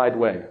is the wide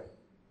way?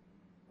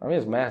 I mean,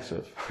 it's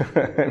massive.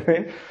 I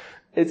mean,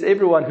 it's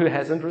everyone who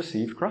hasn't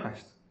received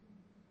Christ.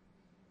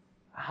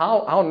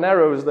 How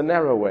narrow is the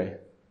narrow way?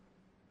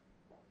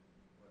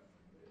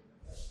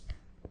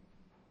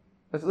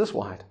 It's this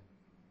wide.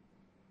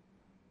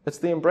 It's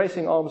the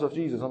embracing arms of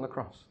Jesus on the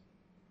cross.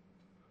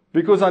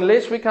 Because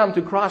unless we come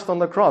to Christ on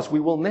the cross, we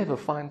will never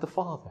find the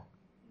Father.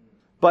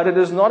 But it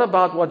is not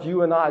about what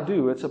you and I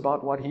do. It's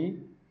about what He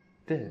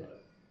did.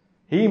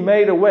 He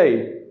made a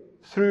way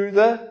through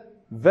the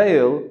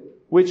veil,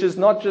 which is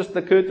not just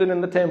the curtain in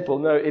the temple.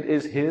 No, it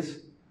is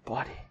His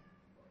body.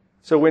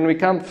 So when we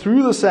come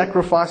through the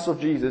sacrifice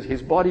of Jesus,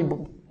 His body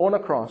on a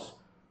cross,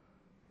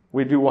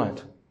 we do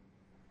what?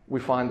 We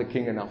find the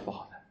King and our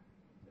Father.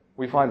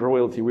 We find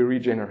royalty. We're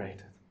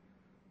regenerated.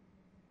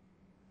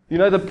 You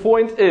know, the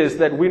point is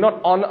that we're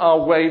not on our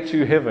way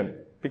to heaven.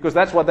 Because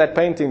that's what that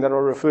painting that I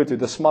refer to,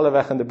 the smalle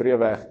weg and the breë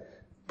weg,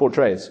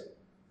 portrays.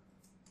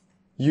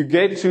 You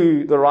get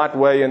to the right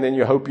way and then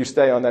you hope you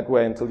stay on that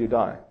way until you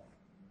die.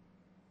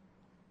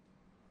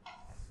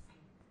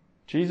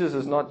 Jesus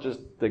is not just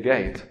the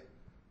gate,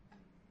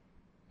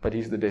 but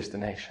He's the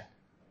destination.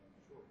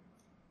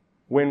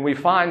 When we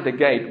find the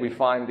gate, we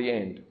find the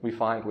end. We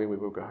find where we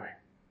were going.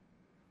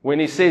 When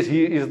He says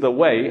He is the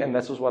way, and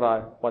this is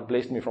what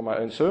blessed me from my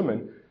own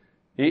sermon,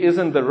 He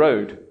isn't the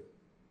road.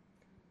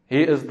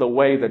 He is the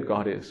way that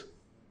God is.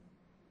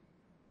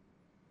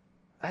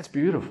 That's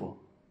beautiful.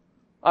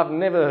 I've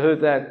never heard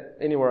that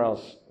anywhere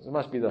else. It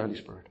must be the Holy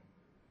Spirit.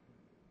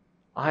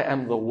 I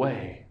am the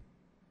way.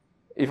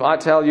 If I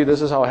tell you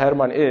this is how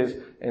Herman is,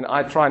 and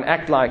I try and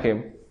act like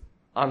him,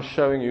 I'm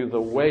showing you the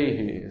way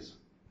he is.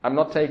 I'm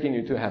not taking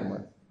you to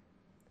Herman.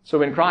 So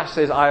when Christ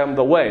says, I am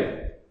the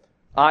way,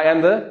 I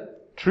am the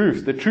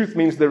truth. The truth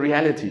means the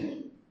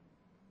reality.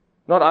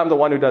 Not I'm the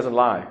one who doesn't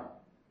lie.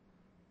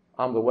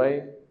 I'm the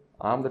way.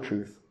 I'm the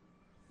truth.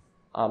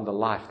 I'm the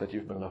life that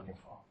you've been looking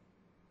for.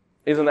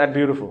 Isn't that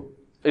beautiful?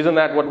 Isn't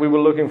that what we were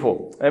looking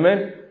for?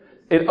 Amen?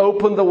 It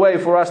opened the way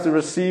for us to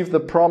receive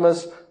the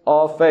promise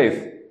of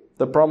faith.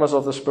 The promise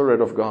of the Spirit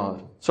of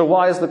God. So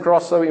why is the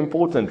cross so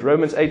important?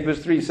 Romans 8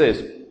 verse 3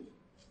 says,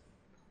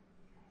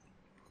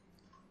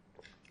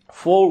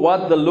 for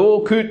what the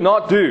law could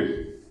not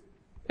do.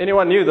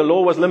 Anyone knew the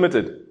law was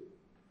limited?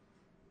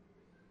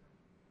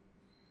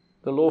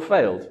 The law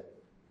failed.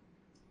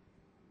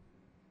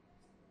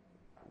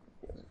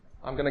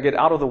 I'm going to get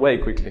out of the way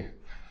quickly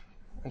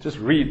and just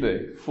read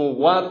there. For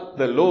what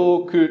the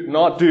law could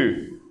not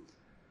do.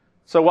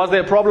 So was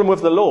there a problem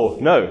with the law?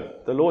 No.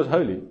 The law is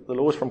holy. The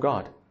law is from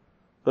God.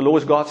 The law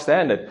is God's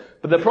standard.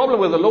 But the problem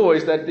with the law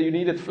is that you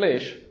needed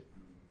flesh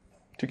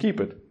to keep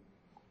it.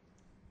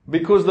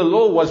 Because the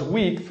law was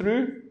weak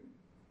through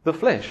the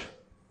flesh.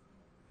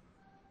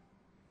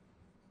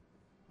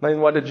 Then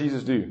what did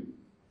Jesus do?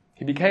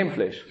 He became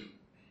flesh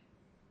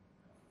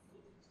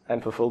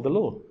and fulfilled the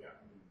law.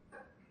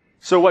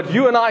 So what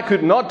you and I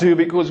could not do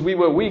because we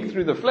were weak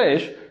through the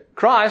flesh,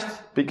 Christ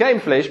became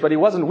flesh, but he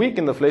wasn't weak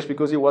in the flesh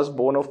because he was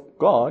born of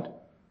God.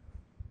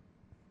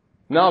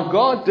 Now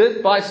God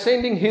did by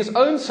sending his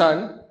own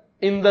Son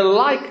in the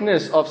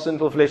likeness of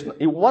sinful flesh.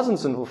 He wasn't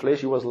sinful flesh,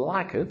 he was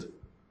like it.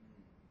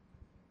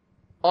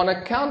 On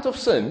account of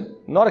sin,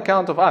 not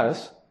account of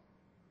us,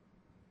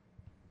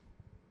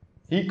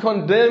 he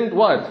condemned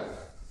what?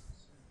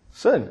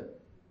 Sin.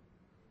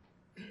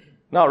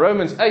 Now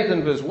Romans 8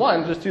 and verse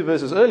 1, just 2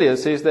 verses earlier,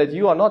 says that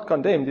you are not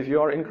condemned if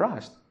you are in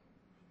Christ.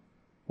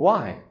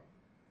 Why?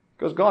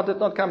 Because God did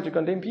not come to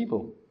condemn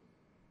people.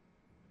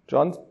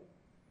 John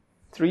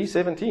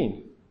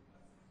 3:17.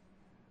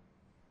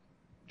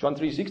 John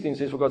 3:16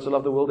 says, for God so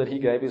loved the world that he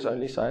gave his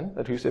only Son,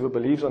 that whosoever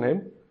believes on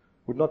him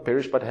would not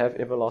perish but have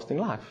everlasting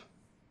life.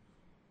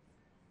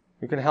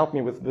 You can help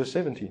me with verse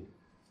 17.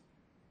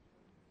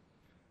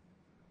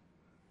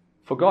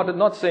 For God did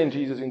not send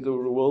Jesus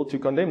into the world to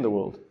condemn the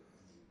world,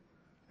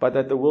 but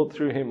that the world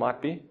through him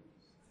might be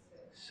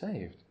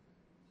saved.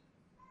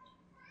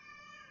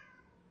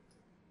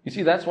 You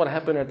see, that's what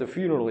happened at the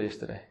funeral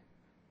yesterday.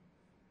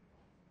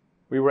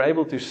 We were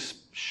able to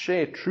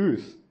share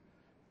truth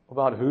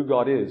about who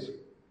God is,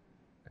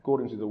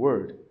 according to the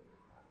Word,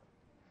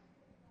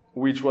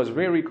 which was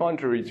very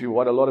contrary to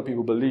what a lot of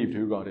people believed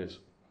who God is.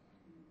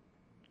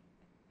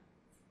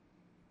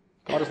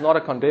 God is not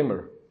a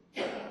condemner.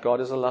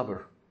 God is a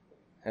lover.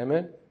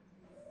 Amen?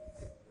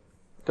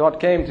 God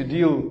came to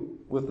deal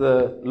with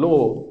the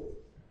law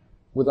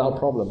with our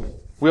problem.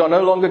 We are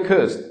no longer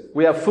cursed.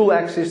 We have full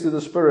access to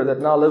the Spirit that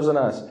now lives in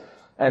us.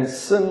 And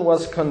sin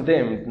was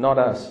condemned, not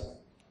us.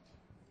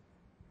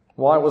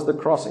 Why was the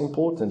cross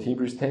important?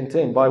 Hebrews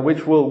 10:10. By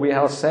which will we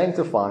are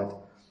sanctified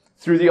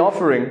through the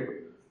offering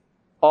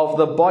of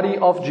the body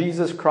of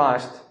Jesus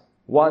Christ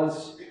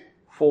once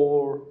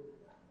for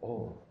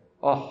all.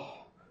 Oh.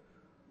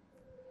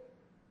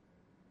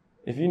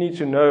 If you need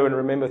to know and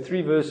remember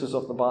 3 verses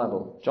of the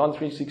Bible, John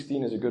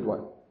 3:16 is a good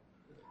one.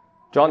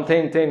 John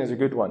 10:10 is a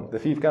good one. The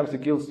thief comes to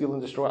kill, steal,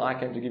 and destroy. I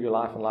came to give you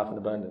life and life in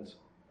abundance.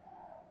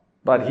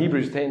 But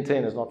Hebrews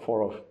 10:10 is not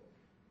far off.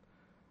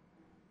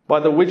 By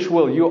the which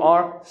will you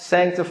are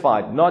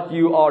sanctified. Not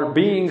you are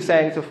being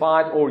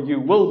sanctified or you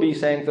will be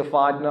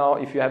sanctified. Now,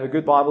 if you have a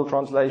good Bible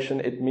translation,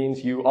 it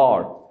means you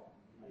are.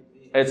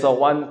 It's a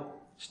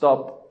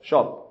one-stop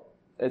shop.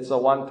 It's a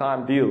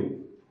one-time deal.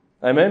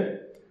 Amen?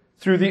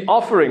 Through the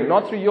offering,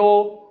 not through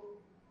your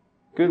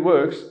good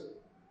works,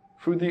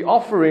 through the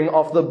offering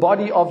of the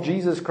body of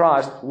Jesus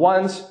Christ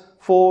once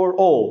for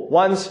all.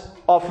 Once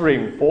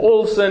offering for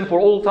all sin, for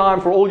all time,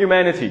 for all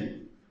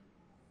humanity.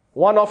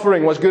 One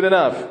offering was good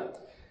enough.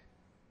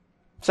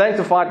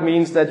 Sanctified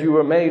means that you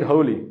were made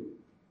holy.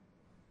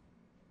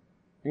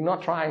 You're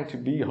not trying to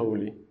be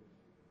holy.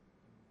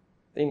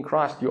 In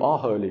Christ you are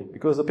holy.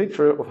 Because the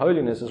picture of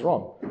holiness is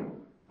wrong.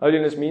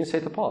 Holiness means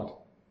set apart.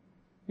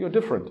 You're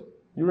different.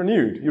 You're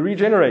renewed. You're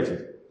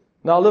regenerated.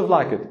 Now live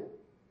like it.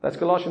 That's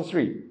Colossians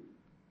 3.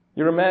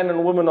 You're a man and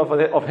a woman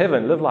of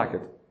heaven. Live like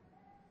it.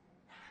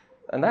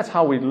 And that's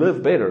how we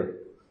live better.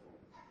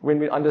 When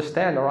we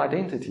understand our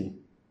identity.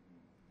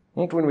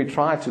 Not when we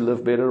try to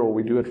live better or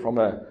we do it from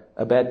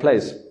a bad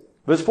place.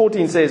 Verse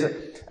 14 says,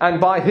 and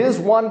by his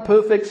one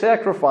perfect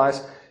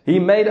sacrifice, he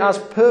made us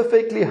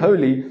perfectly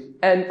holy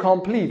and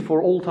complete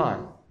for all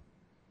time.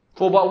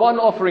 For by one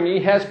offering he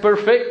has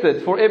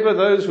perfected forever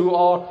those who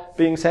are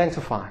being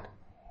sanctified.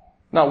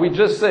 Now we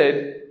just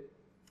said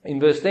in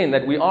verse 10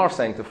 that we are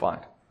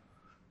sanctified.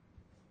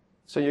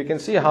 So you can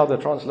see how the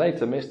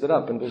translator messed it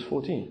up in verse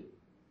 14.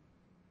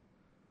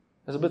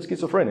 It's a bit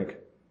schizophrenic.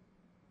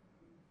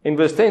 In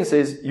verse 10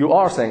 says, you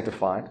are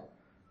sanctified.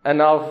 And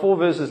now 4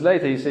 verses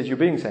later he says, you're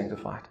being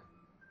sanctified.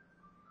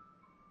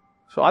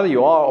 So either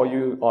you are or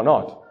you are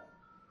not.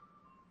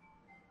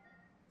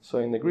 So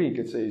in the Greek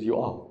it says, you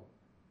are.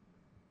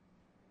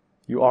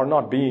 You are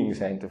not being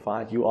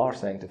sanctified, you are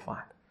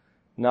sanctified.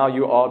 Now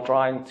you are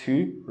trying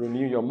to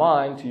renew your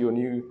mind to your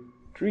new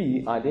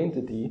tree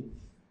identity.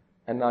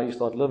 And now you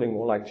start living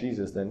more like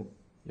Jesus than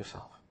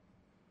yourself.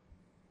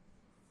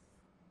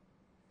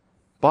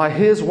 By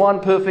his one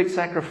perfect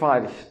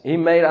sacrifice, he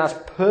made us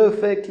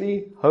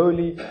perfectly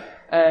holy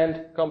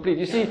and complete.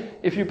 You see,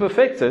 if you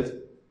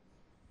perfected,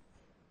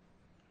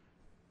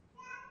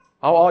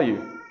 how are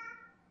you?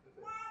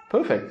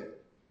 Perfect.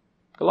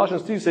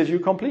 Colossians 2 says you're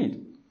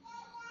complete.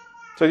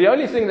 So the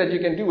only thing that you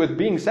can do with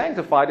being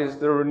sanctified is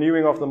the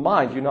renewing of the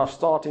mind. You're now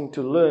starting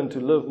to learn to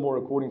live more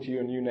according to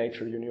your new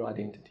nature, your new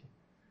identity.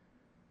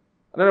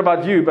 I don't know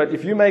about you, but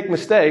if you make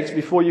mistakes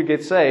before you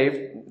get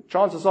saved,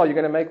 chances are you're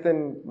going to make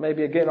them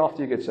maybe again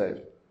after you get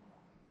saved.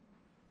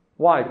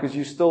 Why? Because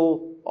you're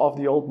still of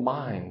the old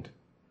mind.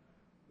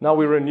 Now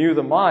we renew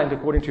the mind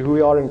according to who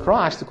we are in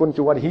Christ, according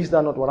to what He's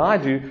done, not what I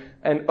do.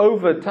 And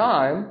over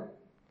time,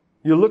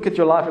 you look at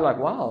your life and you're like,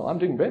 wow, I'm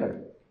doing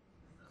better.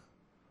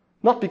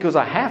 Not because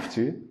I have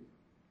to.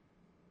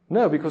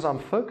 No, because I'm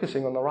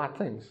focusing on the right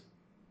things.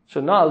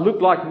 So now I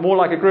look more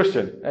like a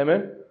Christian.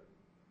 Amen?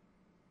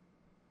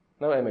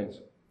 No amens.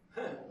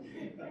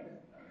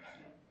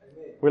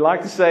 We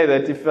like to say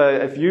that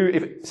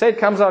if say it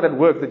comes out at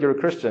work that you're a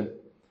Christian,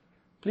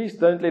 please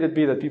don't let it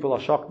be that people are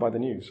shocked by the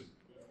news.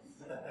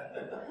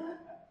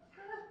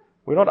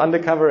 We're not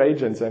undercover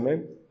agents,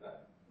 amen?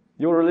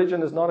 Your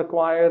religion is not a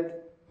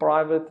quiet,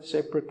 private,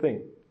 separate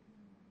thing.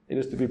 It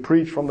is to be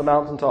preached from the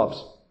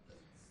mountaintops.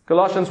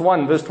 Colossians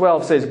 1 verse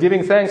 12 says,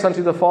 giving thanks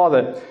unto the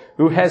Father,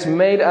 who has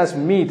made us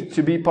meet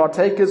to be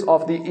partakers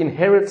of the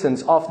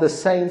inheritance of the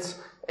saints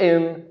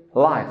in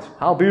light.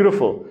 How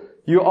beautiful.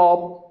 You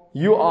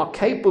are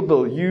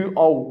capable, you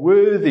are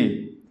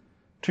worthy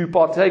to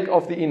partake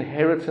of the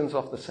inheritance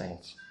of the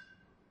saints.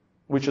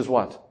 Which is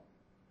what?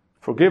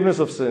 Forgiveness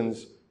of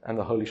sins and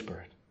the Holy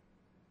Spirit.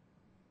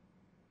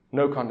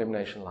 No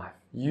condemnation life.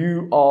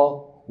 You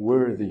are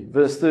worthy.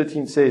 Verse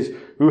 13 says,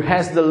 who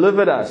has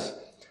delivered us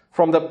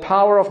from the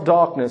power of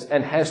darkness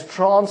and has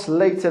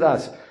translated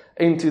us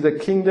into the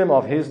kingdom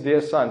of His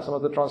dear Son. Some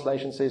of the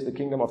translation says the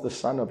kingdom of the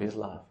Son of His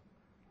love.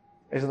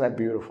 Isn't that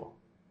beautiful?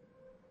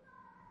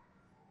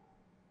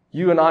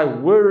 You and I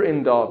were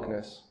in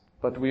darkness,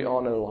 but we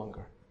are no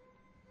longer.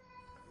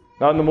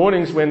 Now in the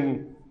mornings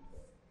when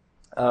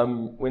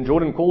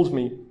Jordan calls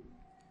me,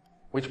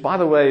 which, by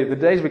the way, the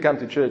days we come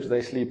to church,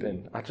 they sleep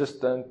in. I just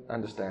don't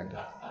understand it.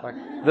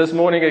 Like this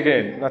morning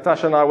again,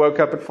 Natasha and I woke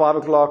up at 5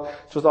 o'clock,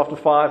 just after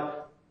 5.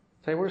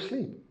 They were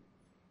asleep.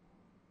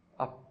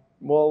 I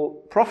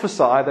will prophesy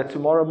that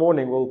tomorrow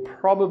morning will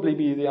probably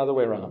be the other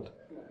way around.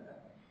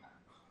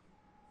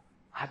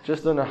 I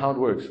just don't know how it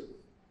works.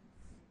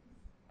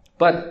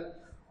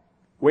 But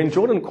when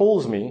Jordan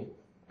calls me,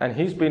 and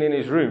he's been in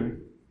his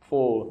room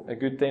for a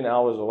good 10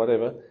 hours or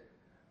whatever,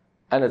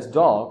 and it's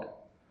dark,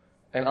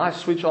 and I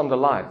switch on the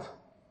light,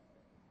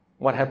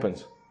 what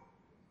happens?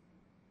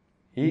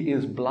 He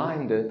is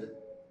blinded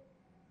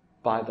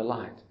by the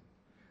light.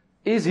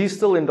 Is he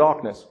still in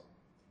darkness?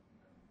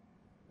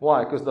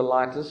 Why? Because the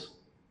light is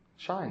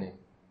shining.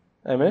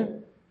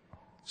 Amen?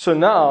 So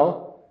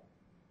now,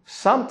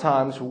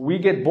 sometimes we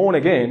get born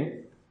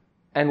again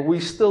and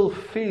we still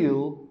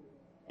feel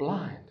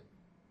blind.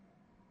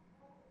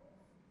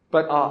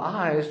 But our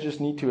eyes just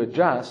need to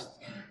adjust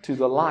to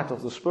the light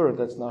of the Spirit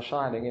that's now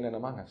shining in and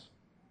among us.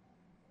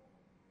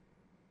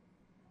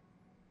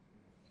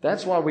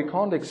 That's why we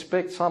can't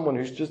expect someone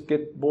who's just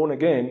get born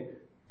again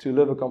to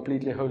live a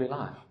completely holy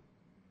life.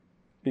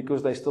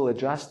 Because they're still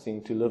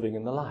adjusting to living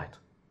in the light.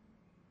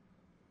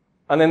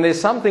 And then there's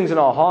some things in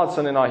our hearts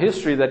and in our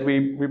history that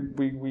we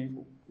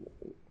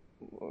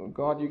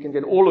God, you can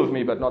get all of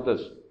me, but not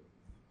this.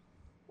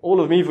 All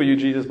of me for you,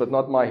 Jesus, but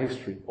not my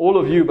history. All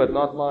of you, but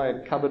not my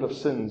cupboard of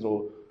sins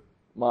or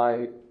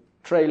my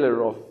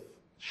trailer of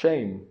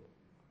shame.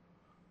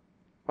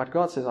 But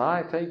God says,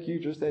 I take you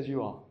just as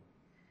you are.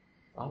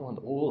 I want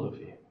all of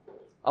you.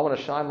 I want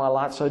to shine my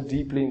light so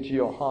deeply into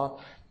your heart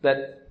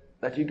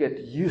that you get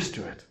used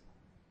to it.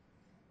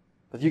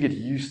 That you get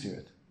used to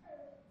it.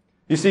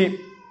 You see,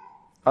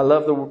 I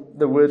love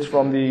the words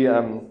from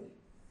the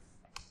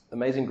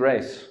Amazing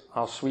Grace.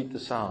 How sweet the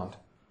sound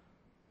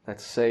that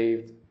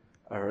saved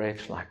a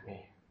wretch like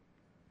me.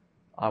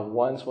 I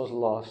once was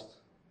lost,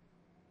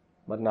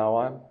 but now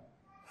I'm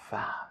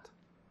found.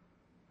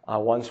 I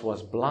once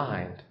was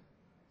blind,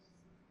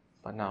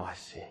 but now I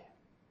see.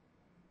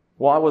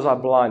 Why was I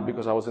blind?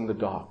 Because I was in the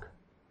dark.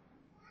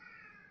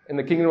 In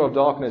the kingdom of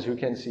darkness, who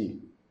can see?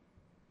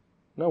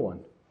 No one.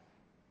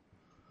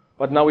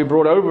 But now we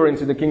brought over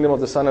into the kingdom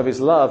of the Son of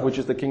His love, which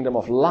is the kingdom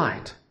of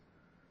light.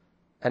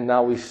 And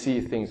now we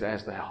see things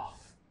as they are.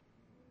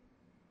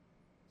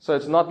 So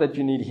it's not that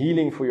you need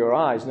healing for your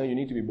eyes. No, you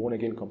need to be born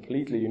again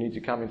completely. You need to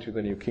come into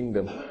the new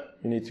kingdom.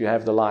 You need to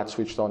have the light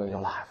switched on in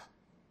your life.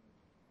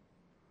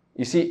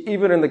 You see,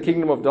 even in the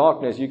kingdom of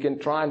darkness, you can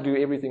try and do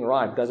everything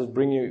right. Does it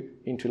bring you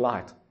into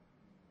light?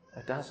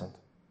 It doesn't.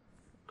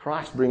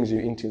 Christ brings you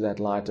into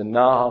that light, and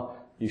now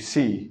you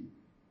see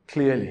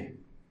clearly,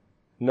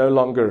 no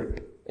longer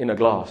in a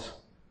glass.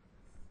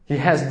 He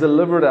has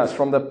delivered us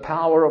from the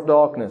power of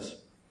darkness.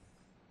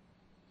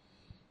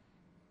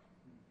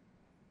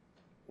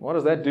 What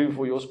does that do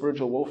for your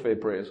spiritual warfare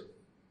prayers?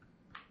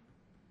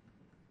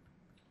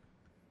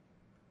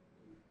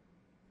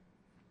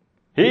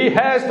 He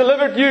has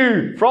delivered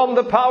you from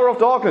the power of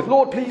darkness.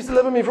 Lord, please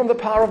deliver me from the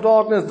power of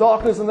darkness.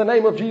 Darkness, in the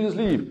name of Jesus,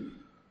 leave.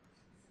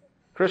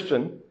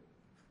 Christian,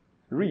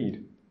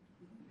 read.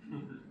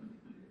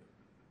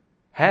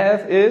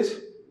 Have is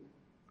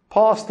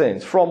past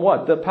tense. From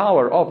what? The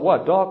power of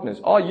what? Darkness.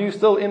 Are you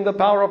still in the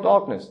power of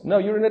darkness? No,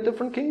 you're in a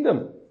different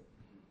kingdom.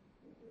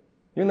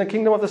 You're in the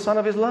kingdom of the Son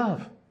of His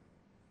love.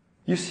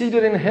 You're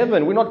seated in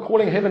heaven. We're not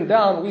calling heaven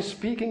down. We're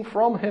speaking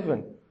from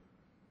heaven.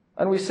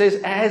 And we says,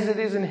 as it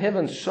is in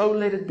heaven, so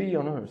let it be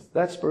on earth.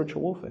 That's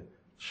spiritual warfare.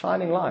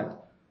 Shining light.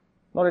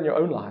 Not in your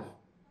own life,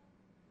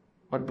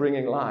 but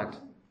bringing light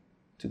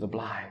to the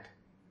blind.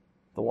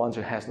 The ones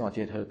who has not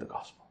yet heard the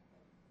gospel.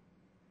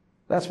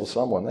 That's for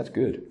someone. That's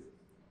good.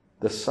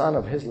 The Son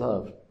of His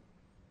love.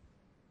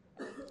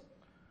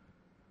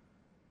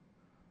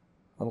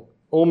 I'm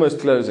almost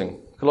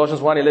closing.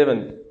 Colossians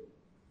 1:11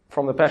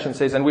 from the Passion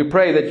says, and we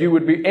pray that you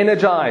would be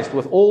energized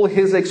with all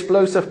His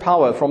explosive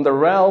power from the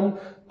realm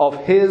of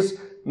His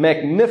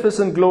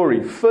magnificent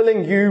glory,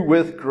 filling you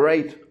with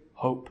great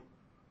hope.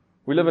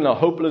 We live in a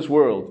hopeless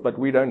world, but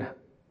we don't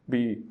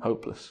be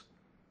hopeless.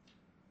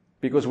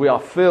 Because we are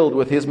filled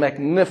with His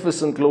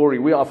magnificent glory.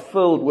 We are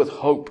filled with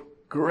hope,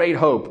 great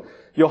hope.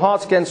 Your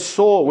hearts can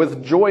soar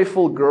with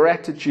joyful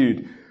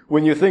gratitude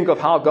when you think of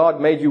how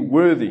God made you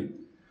worthy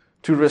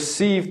to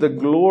receive the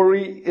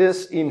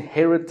glorious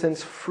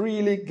inheritance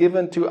freely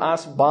given to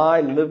us by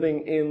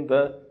living in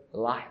the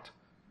light.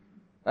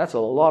 That's a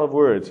lot of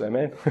words,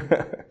 amen?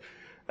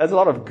 That's a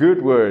lot of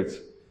good words.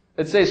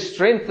 It says,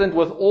 strengthened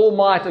with all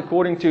might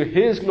according to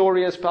His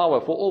glorious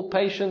power for all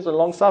patience and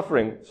long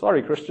suffering.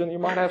 Sorry, Christian, you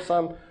might have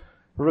some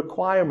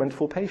requirement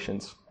for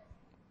patience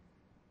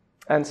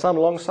and some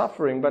long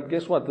suffering, but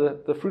guess what?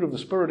 The fruit of the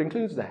Spirit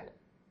includes that.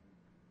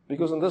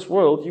 Because in this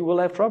world, you will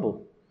have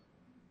trouble.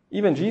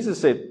 Even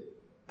Jesus said,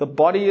 the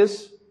body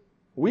is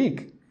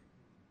weak.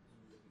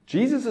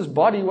 Jesus'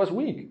 body was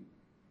weak. It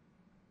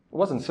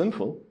wasn't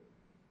sinful.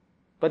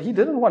 But He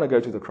didn't want to go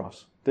to the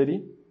cross, did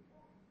He?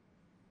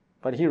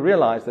 But He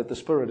realized that the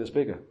Spirit is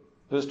bigger.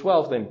 Verse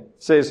 12 then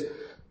says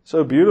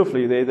so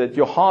beautifully there that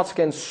your hearts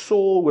can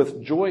soar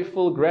with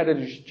joyful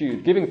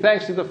gratitude, giving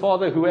thanks to the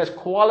Father who has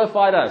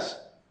qualified us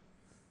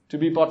to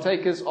be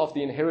partakers of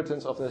the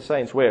inheritance of the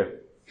saints. Where?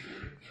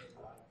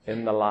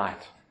 In the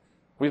light.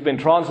 We've been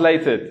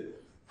translated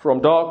from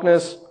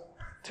darkness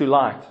to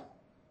light.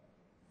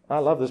 I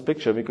love this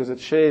picture because it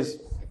shares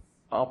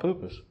our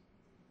purpose.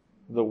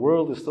 The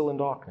world is still in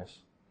darkness.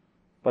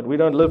 But we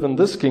don't live in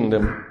this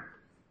kingdom.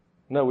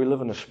 No, we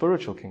live in a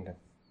spiritual kingdom.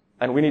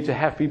 And we need to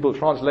have people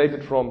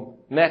translated from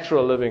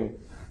natural living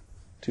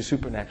to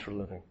supernatural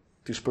living,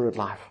 to spirit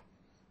life.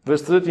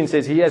 Verse 13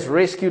 says, He has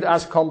rescued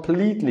us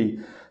completely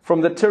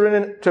from the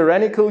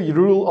tyrannical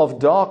rule of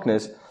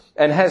darkness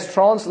and has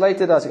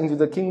translated us into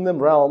the kingdom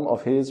realm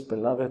of His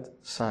beloved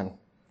Son.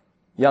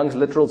 Young's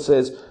literal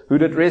says, who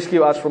did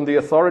rescue us from the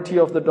authority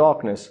of the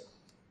darkness.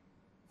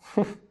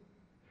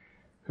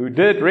 Who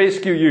did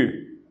rescue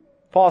you.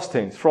 Past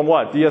tense. From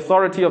what? The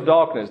authority of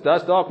darkness.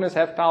 Does darkness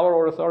have power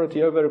or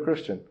authority over a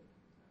Christian?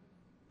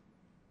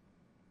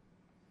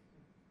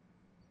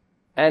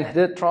 And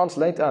did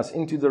translate us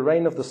into the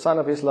reign of the Son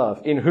of His love,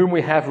 in whom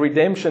we have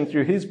redemption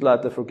through His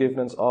blood, the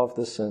forgiveness of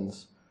the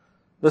sins.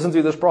 Listen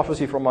to this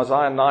prophecy from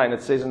Isaiah 9.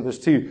 It says in verse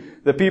 2,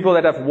 the people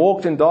that have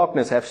walked in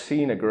darkness have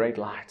seen a great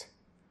light.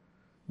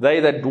 They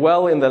that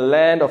dwell in the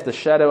land of the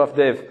shadow of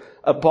death,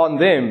 upon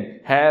them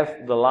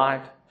hath the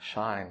light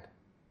shined.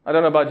 I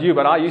don't know about you,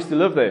 but I used to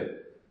live there.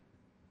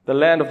 The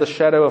land of the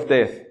shadow of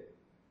death.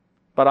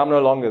 But I'm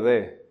no longer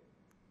there.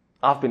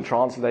 I've been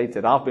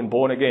translated. I've been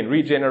born again,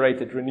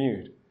 regenerated,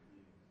 renewed.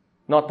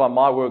 Not by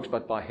my works,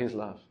 but by His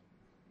love.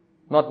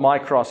 Not my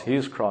cross,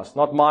 His cross.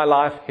 Not my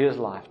life, His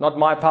life. Not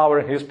my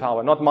power, His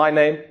power. Not my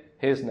name,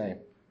 His name.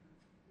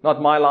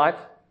 Not my light,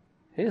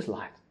 His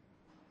light.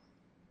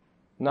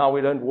 Now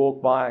we don't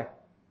walk by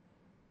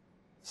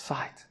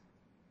sight.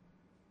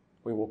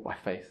 We walk by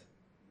faith.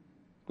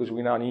 Because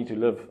we now need to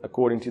live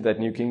according to that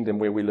new kingdom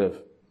where we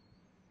live.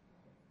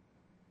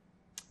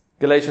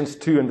 Galatians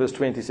 2 and verse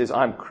 20 says,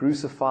 I'm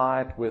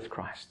crucified with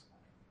Christ.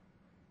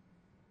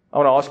 I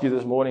want to ask you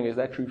this morning, is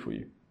that true for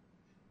you?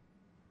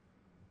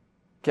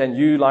 Can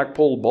you, like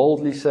Paul,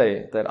 boldly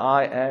say that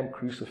I am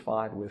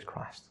crucified with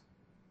Christ?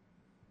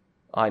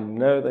 I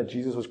know that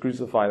Jesus was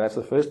crucified. That's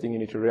the first thing you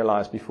need to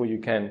realize before you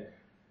can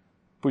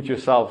put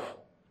yourself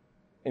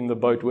in the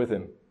boat with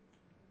Him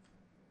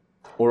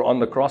or on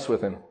the cross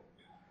with Him. It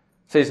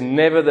says,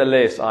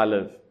 nevertheless I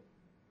live.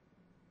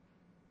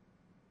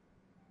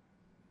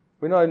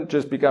 We don't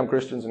just become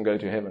Christians and go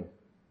to heaven.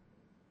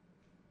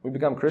 We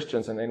become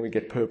Christians and then we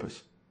get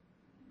purpose.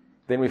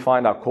 Then we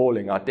find our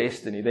calling, our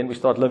destiny. Then we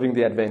start living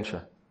the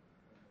adventure.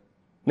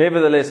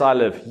 Nevertheless I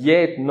live,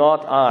 yet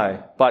not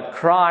I, but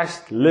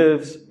Christ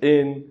lives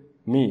in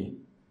me.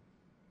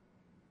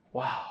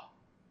 Wow.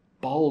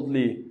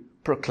 Boldly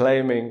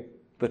proclaiming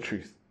the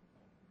truth.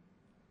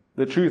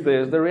 The truth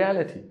is the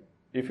reality.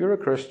 If you're a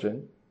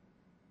Christian,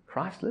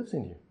 Christ lives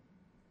in you.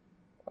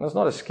 And it's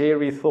not a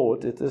scary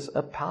thought. It is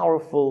a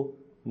powerful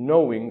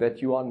knowing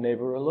that you are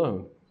never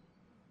alone.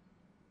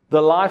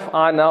 The life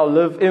I now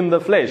live in the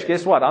flesh.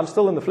 Guess what? I'm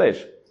still in the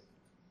flesh.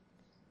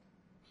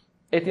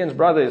 Etienne's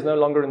brother is no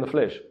longer in the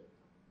flesh.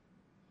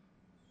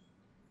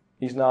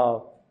 He's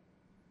now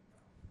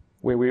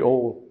where we're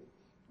all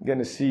going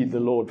to see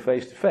the Lord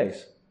face to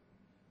face.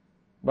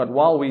 But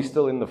while we're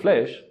still in the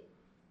flesh,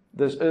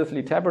 this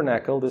earthly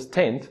tabernacle, this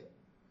tent,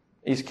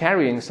 is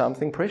carrying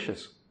something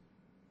precious.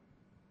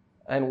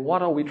 And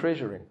what are we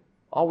treasuring?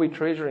 Are we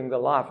treasuring the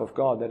life of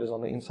God that is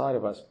on the inside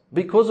of us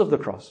because of the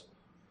cross,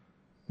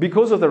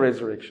 because of the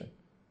resurrection,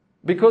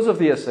 because of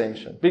the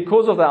ascension,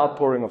 because of the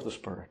outpouring of the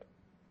Spirit?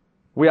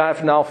 We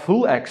have now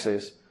full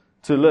access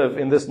to live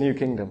in this new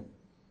kingdom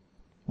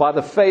by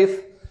the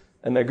faith,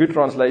 and a good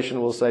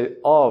translation will say,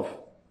 of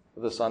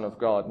the Son of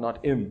God,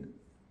 not in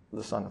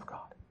the Son of God.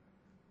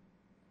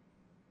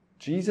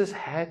 Jesus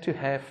had to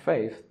have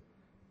faith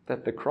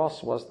that the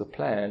cross was the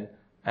plan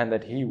and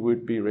that He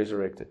would be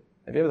resurrected.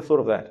 Have you ever thought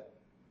of that?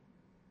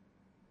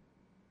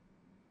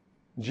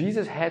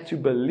 Jesus had to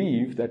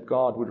believe that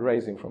God would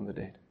raise Him from the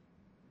dead.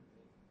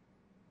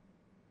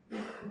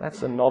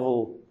 That's a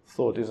novel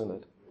thought, isn't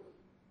it?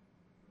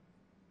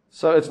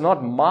 So it's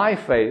not my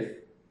faith,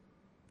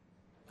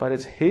 but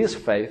it's His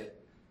faith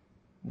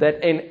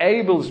that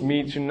enables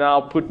me to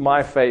now put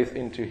my faith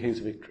into His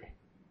victory.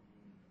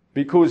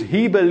 Because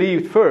He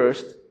believed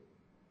first,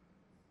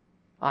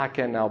 I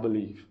can now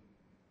believe.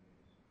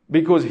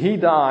 Because He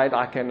died,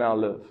 I can now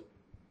live.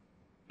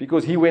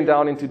 Because He went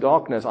down into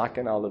darkness, I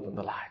can now live in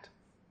the light.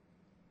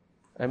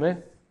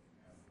 Amen?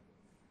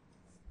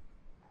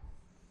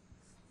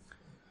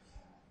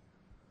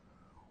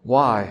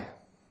 Why?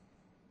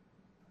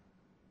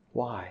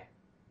 Why?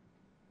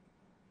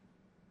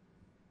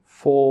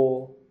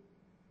 For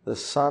the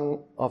Son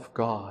of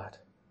God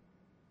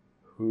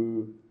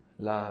who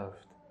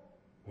loved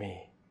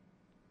me.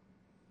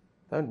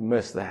 Don't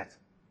miss that.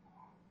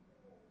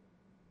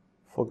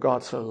 For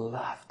God so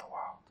loved the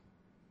world.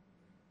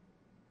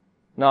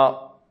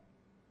 Now,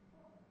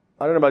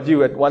 I don't know about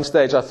you, at one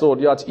stage I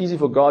thought, it's easy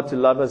for God to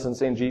love us and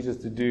send Jesus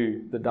to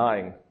do the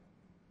dying.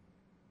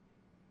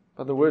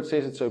 But the Word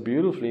says it so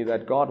beautifully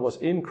that God was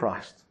in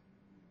Christ,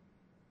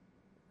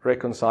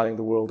 reconciling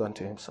the world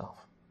unto Himself.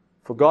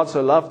 For God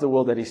so loved the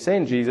world that He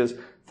sent Jesus,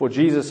 for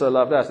Jesus so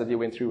loved us that He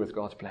went through with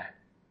God's plan.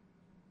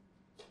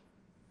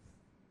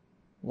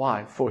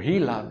 Why? For He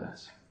loved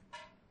us.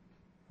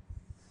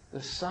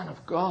 The Son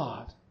of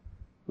God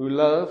who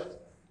loved.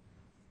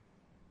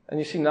 And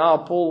you see now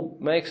Paul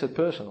makes it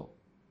personal.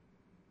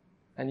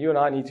 And you and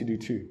I need to do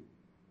too.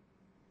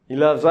 He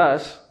loves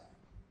us,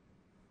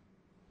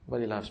 but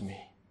He loves me.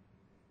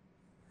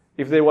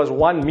 If there was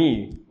one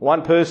me,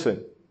 one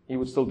person, He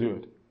would still do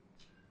it.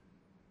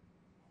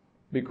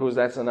 Because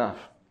that's enough.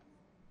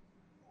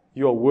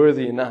 You are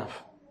worthy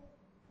enough.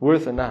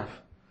 Worth enough.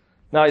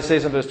 Now He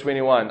says in verse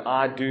 21,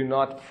 I do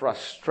not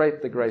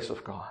frustrate the grace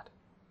of God.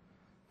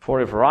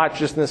 For if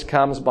righteousness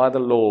comes by the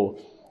law,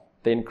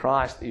 then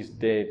Christ is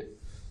dead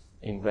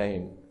in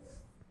vain.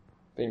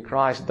 Then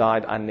Christ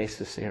died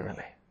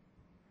unnecessarily.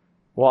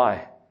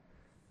 Why?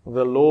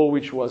 The law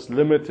which was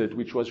limited,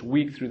 which was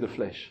weak through the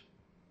flesh,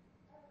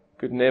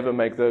 could never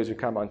make those who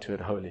come unto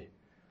it holy.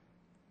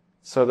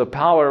 So the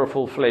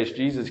powerful flesh,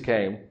 Jesus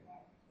came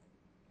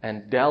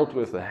and dealt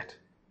with that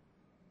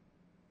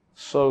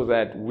so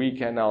that we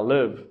can now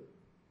live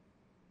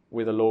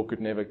where the law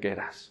could never get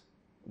us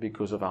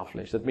because of our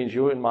flesh. That means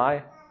you and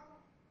I,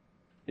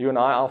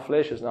 our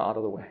flesh is now out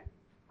of the way.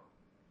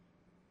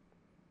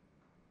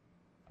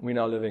 We're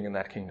now living in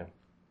that kingdom.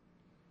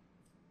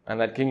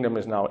 And that kingdom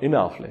is now in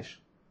our flesh,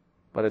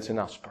 but it's in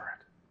our spirit.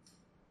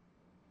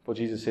 For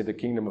Jesus said the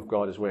kingdom of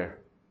God is where?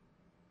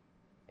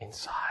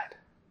 Inside.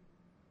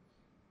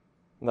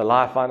 And the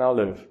life I now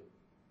live,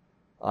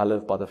 I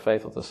live by the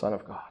faith of the Son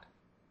of God,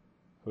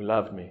 who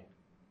loved me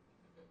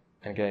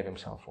and gave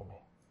Himself for me.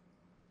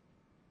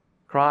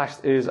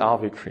 Christ is our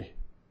victory.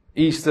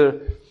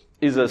 Easter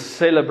is a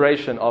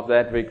celebration of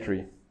that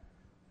victory.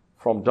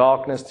 From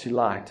darkness to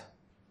light.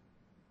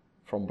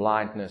 From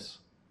blindness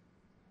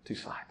to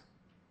sight.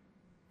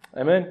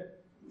 Amen?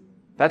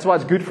 That's why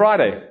it's Good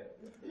Friday.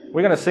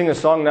 We're going to sing a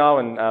song now,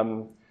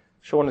 and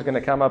Sean is going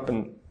to come up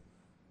and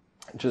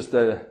just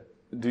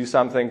do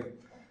something.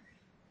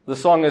 The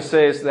song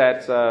says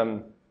that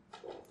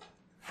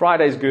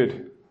Friday's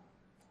good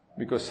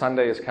because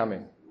Sunday is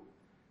coming.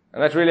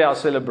 And that's really our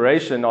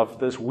celebration of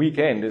this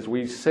weekend, is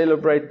we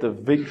celebrate the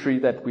victory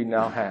that we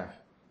now have.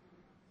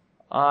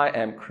 I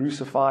am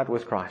crucified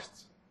with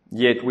Christ,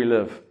 yet we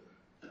live.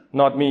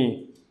 Not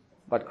me,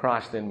 but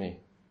Christ in me.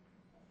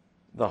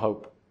 The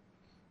hope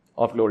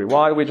of glory.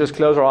 Why don't we just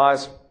close our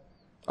eyes?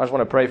 I just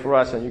want to pray for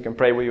us, and you can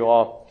pray where you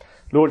are.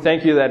 Lord,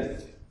 thank you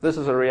that this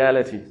is a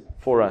reality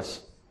for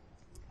us.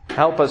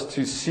 Help us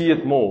to see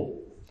it more,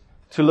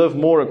 to live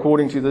more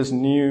according to this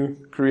new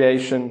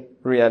creation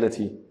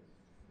reality.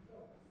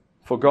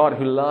 For God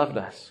who loved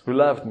us, who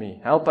loved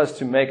me, help us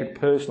to make it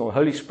personal.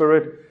 Holy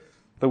Spirit,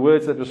 the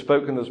words that were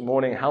spoken this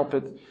morning, help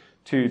it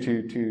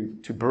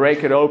to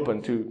break it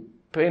open, to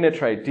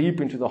penetrate deep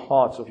into the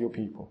hearts of your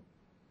people.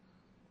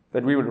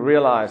 That we would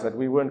realize that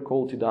we weren't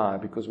called to die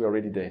because we're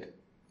already dead.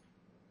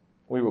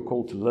 We were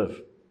called to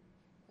live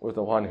with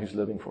the one who's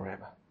living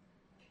forever.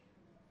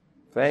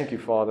 Thank you,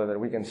 Father, that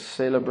we can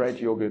celebrate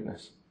your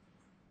goodness.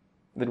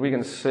 That we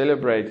can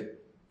celebrate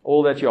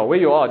all that you are. Where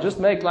you are, just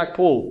make like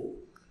Paul.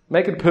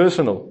 Make it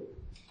personal.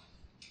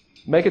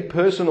 Make it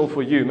personal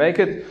for you. Make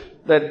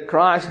it that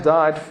Christ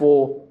died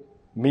for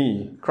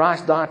me.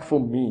 Christ died for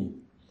me.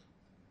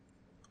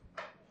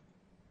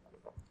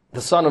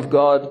 The Son of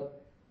God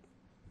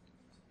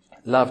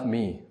loved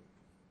me.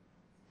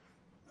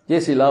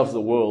 Yes, He loves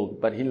the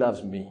world, but He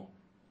loves me.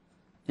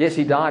 Yes,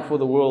 He died for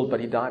the world, but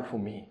He died for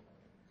me.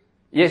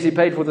 Yes, He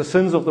paid for the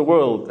sins of the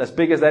world, as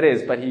big as that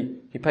is, but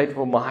He paid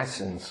for my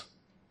sins.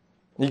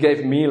 He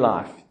gave me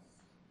life.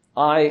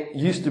 I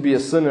used to be a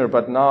sinner,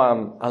 but now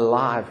I'm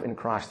alive in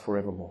Christ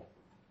forevermore.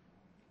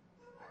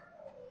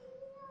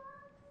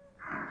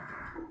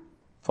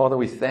 Father,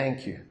 we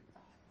thank You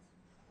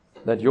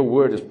that Your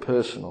word is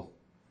personal.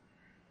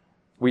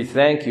 We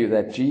thank You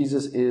that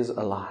Jesus is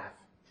alive.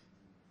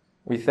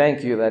 We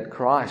thank You that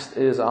Christ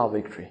is our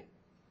victory.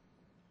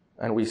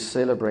 And we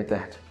celebrate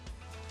that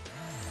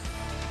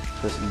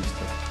this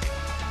Easter.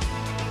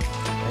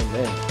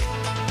 Amen.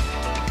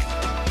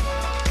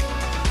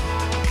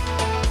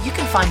 You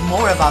can find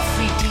more of our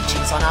free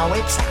teachings on our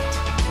website,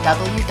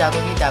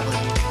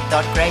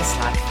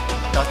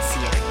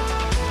 www.gracelife.ca.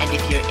 And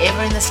if you're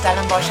ever in the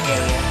Stellenbosch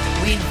area,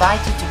 we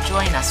invite you to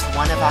join us for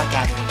one of our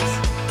gatherings.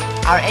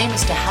 Our aim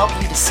is to help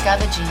you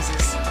discover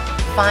Jesus,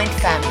 find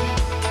family,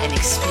 and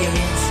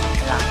experience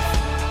life.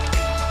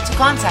 To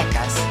contact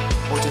us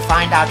or to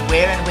find out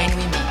where and when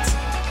we meet,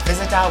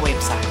 visit our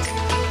website,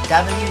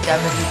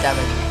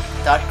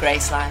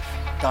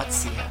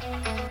 www.gracelife.ca.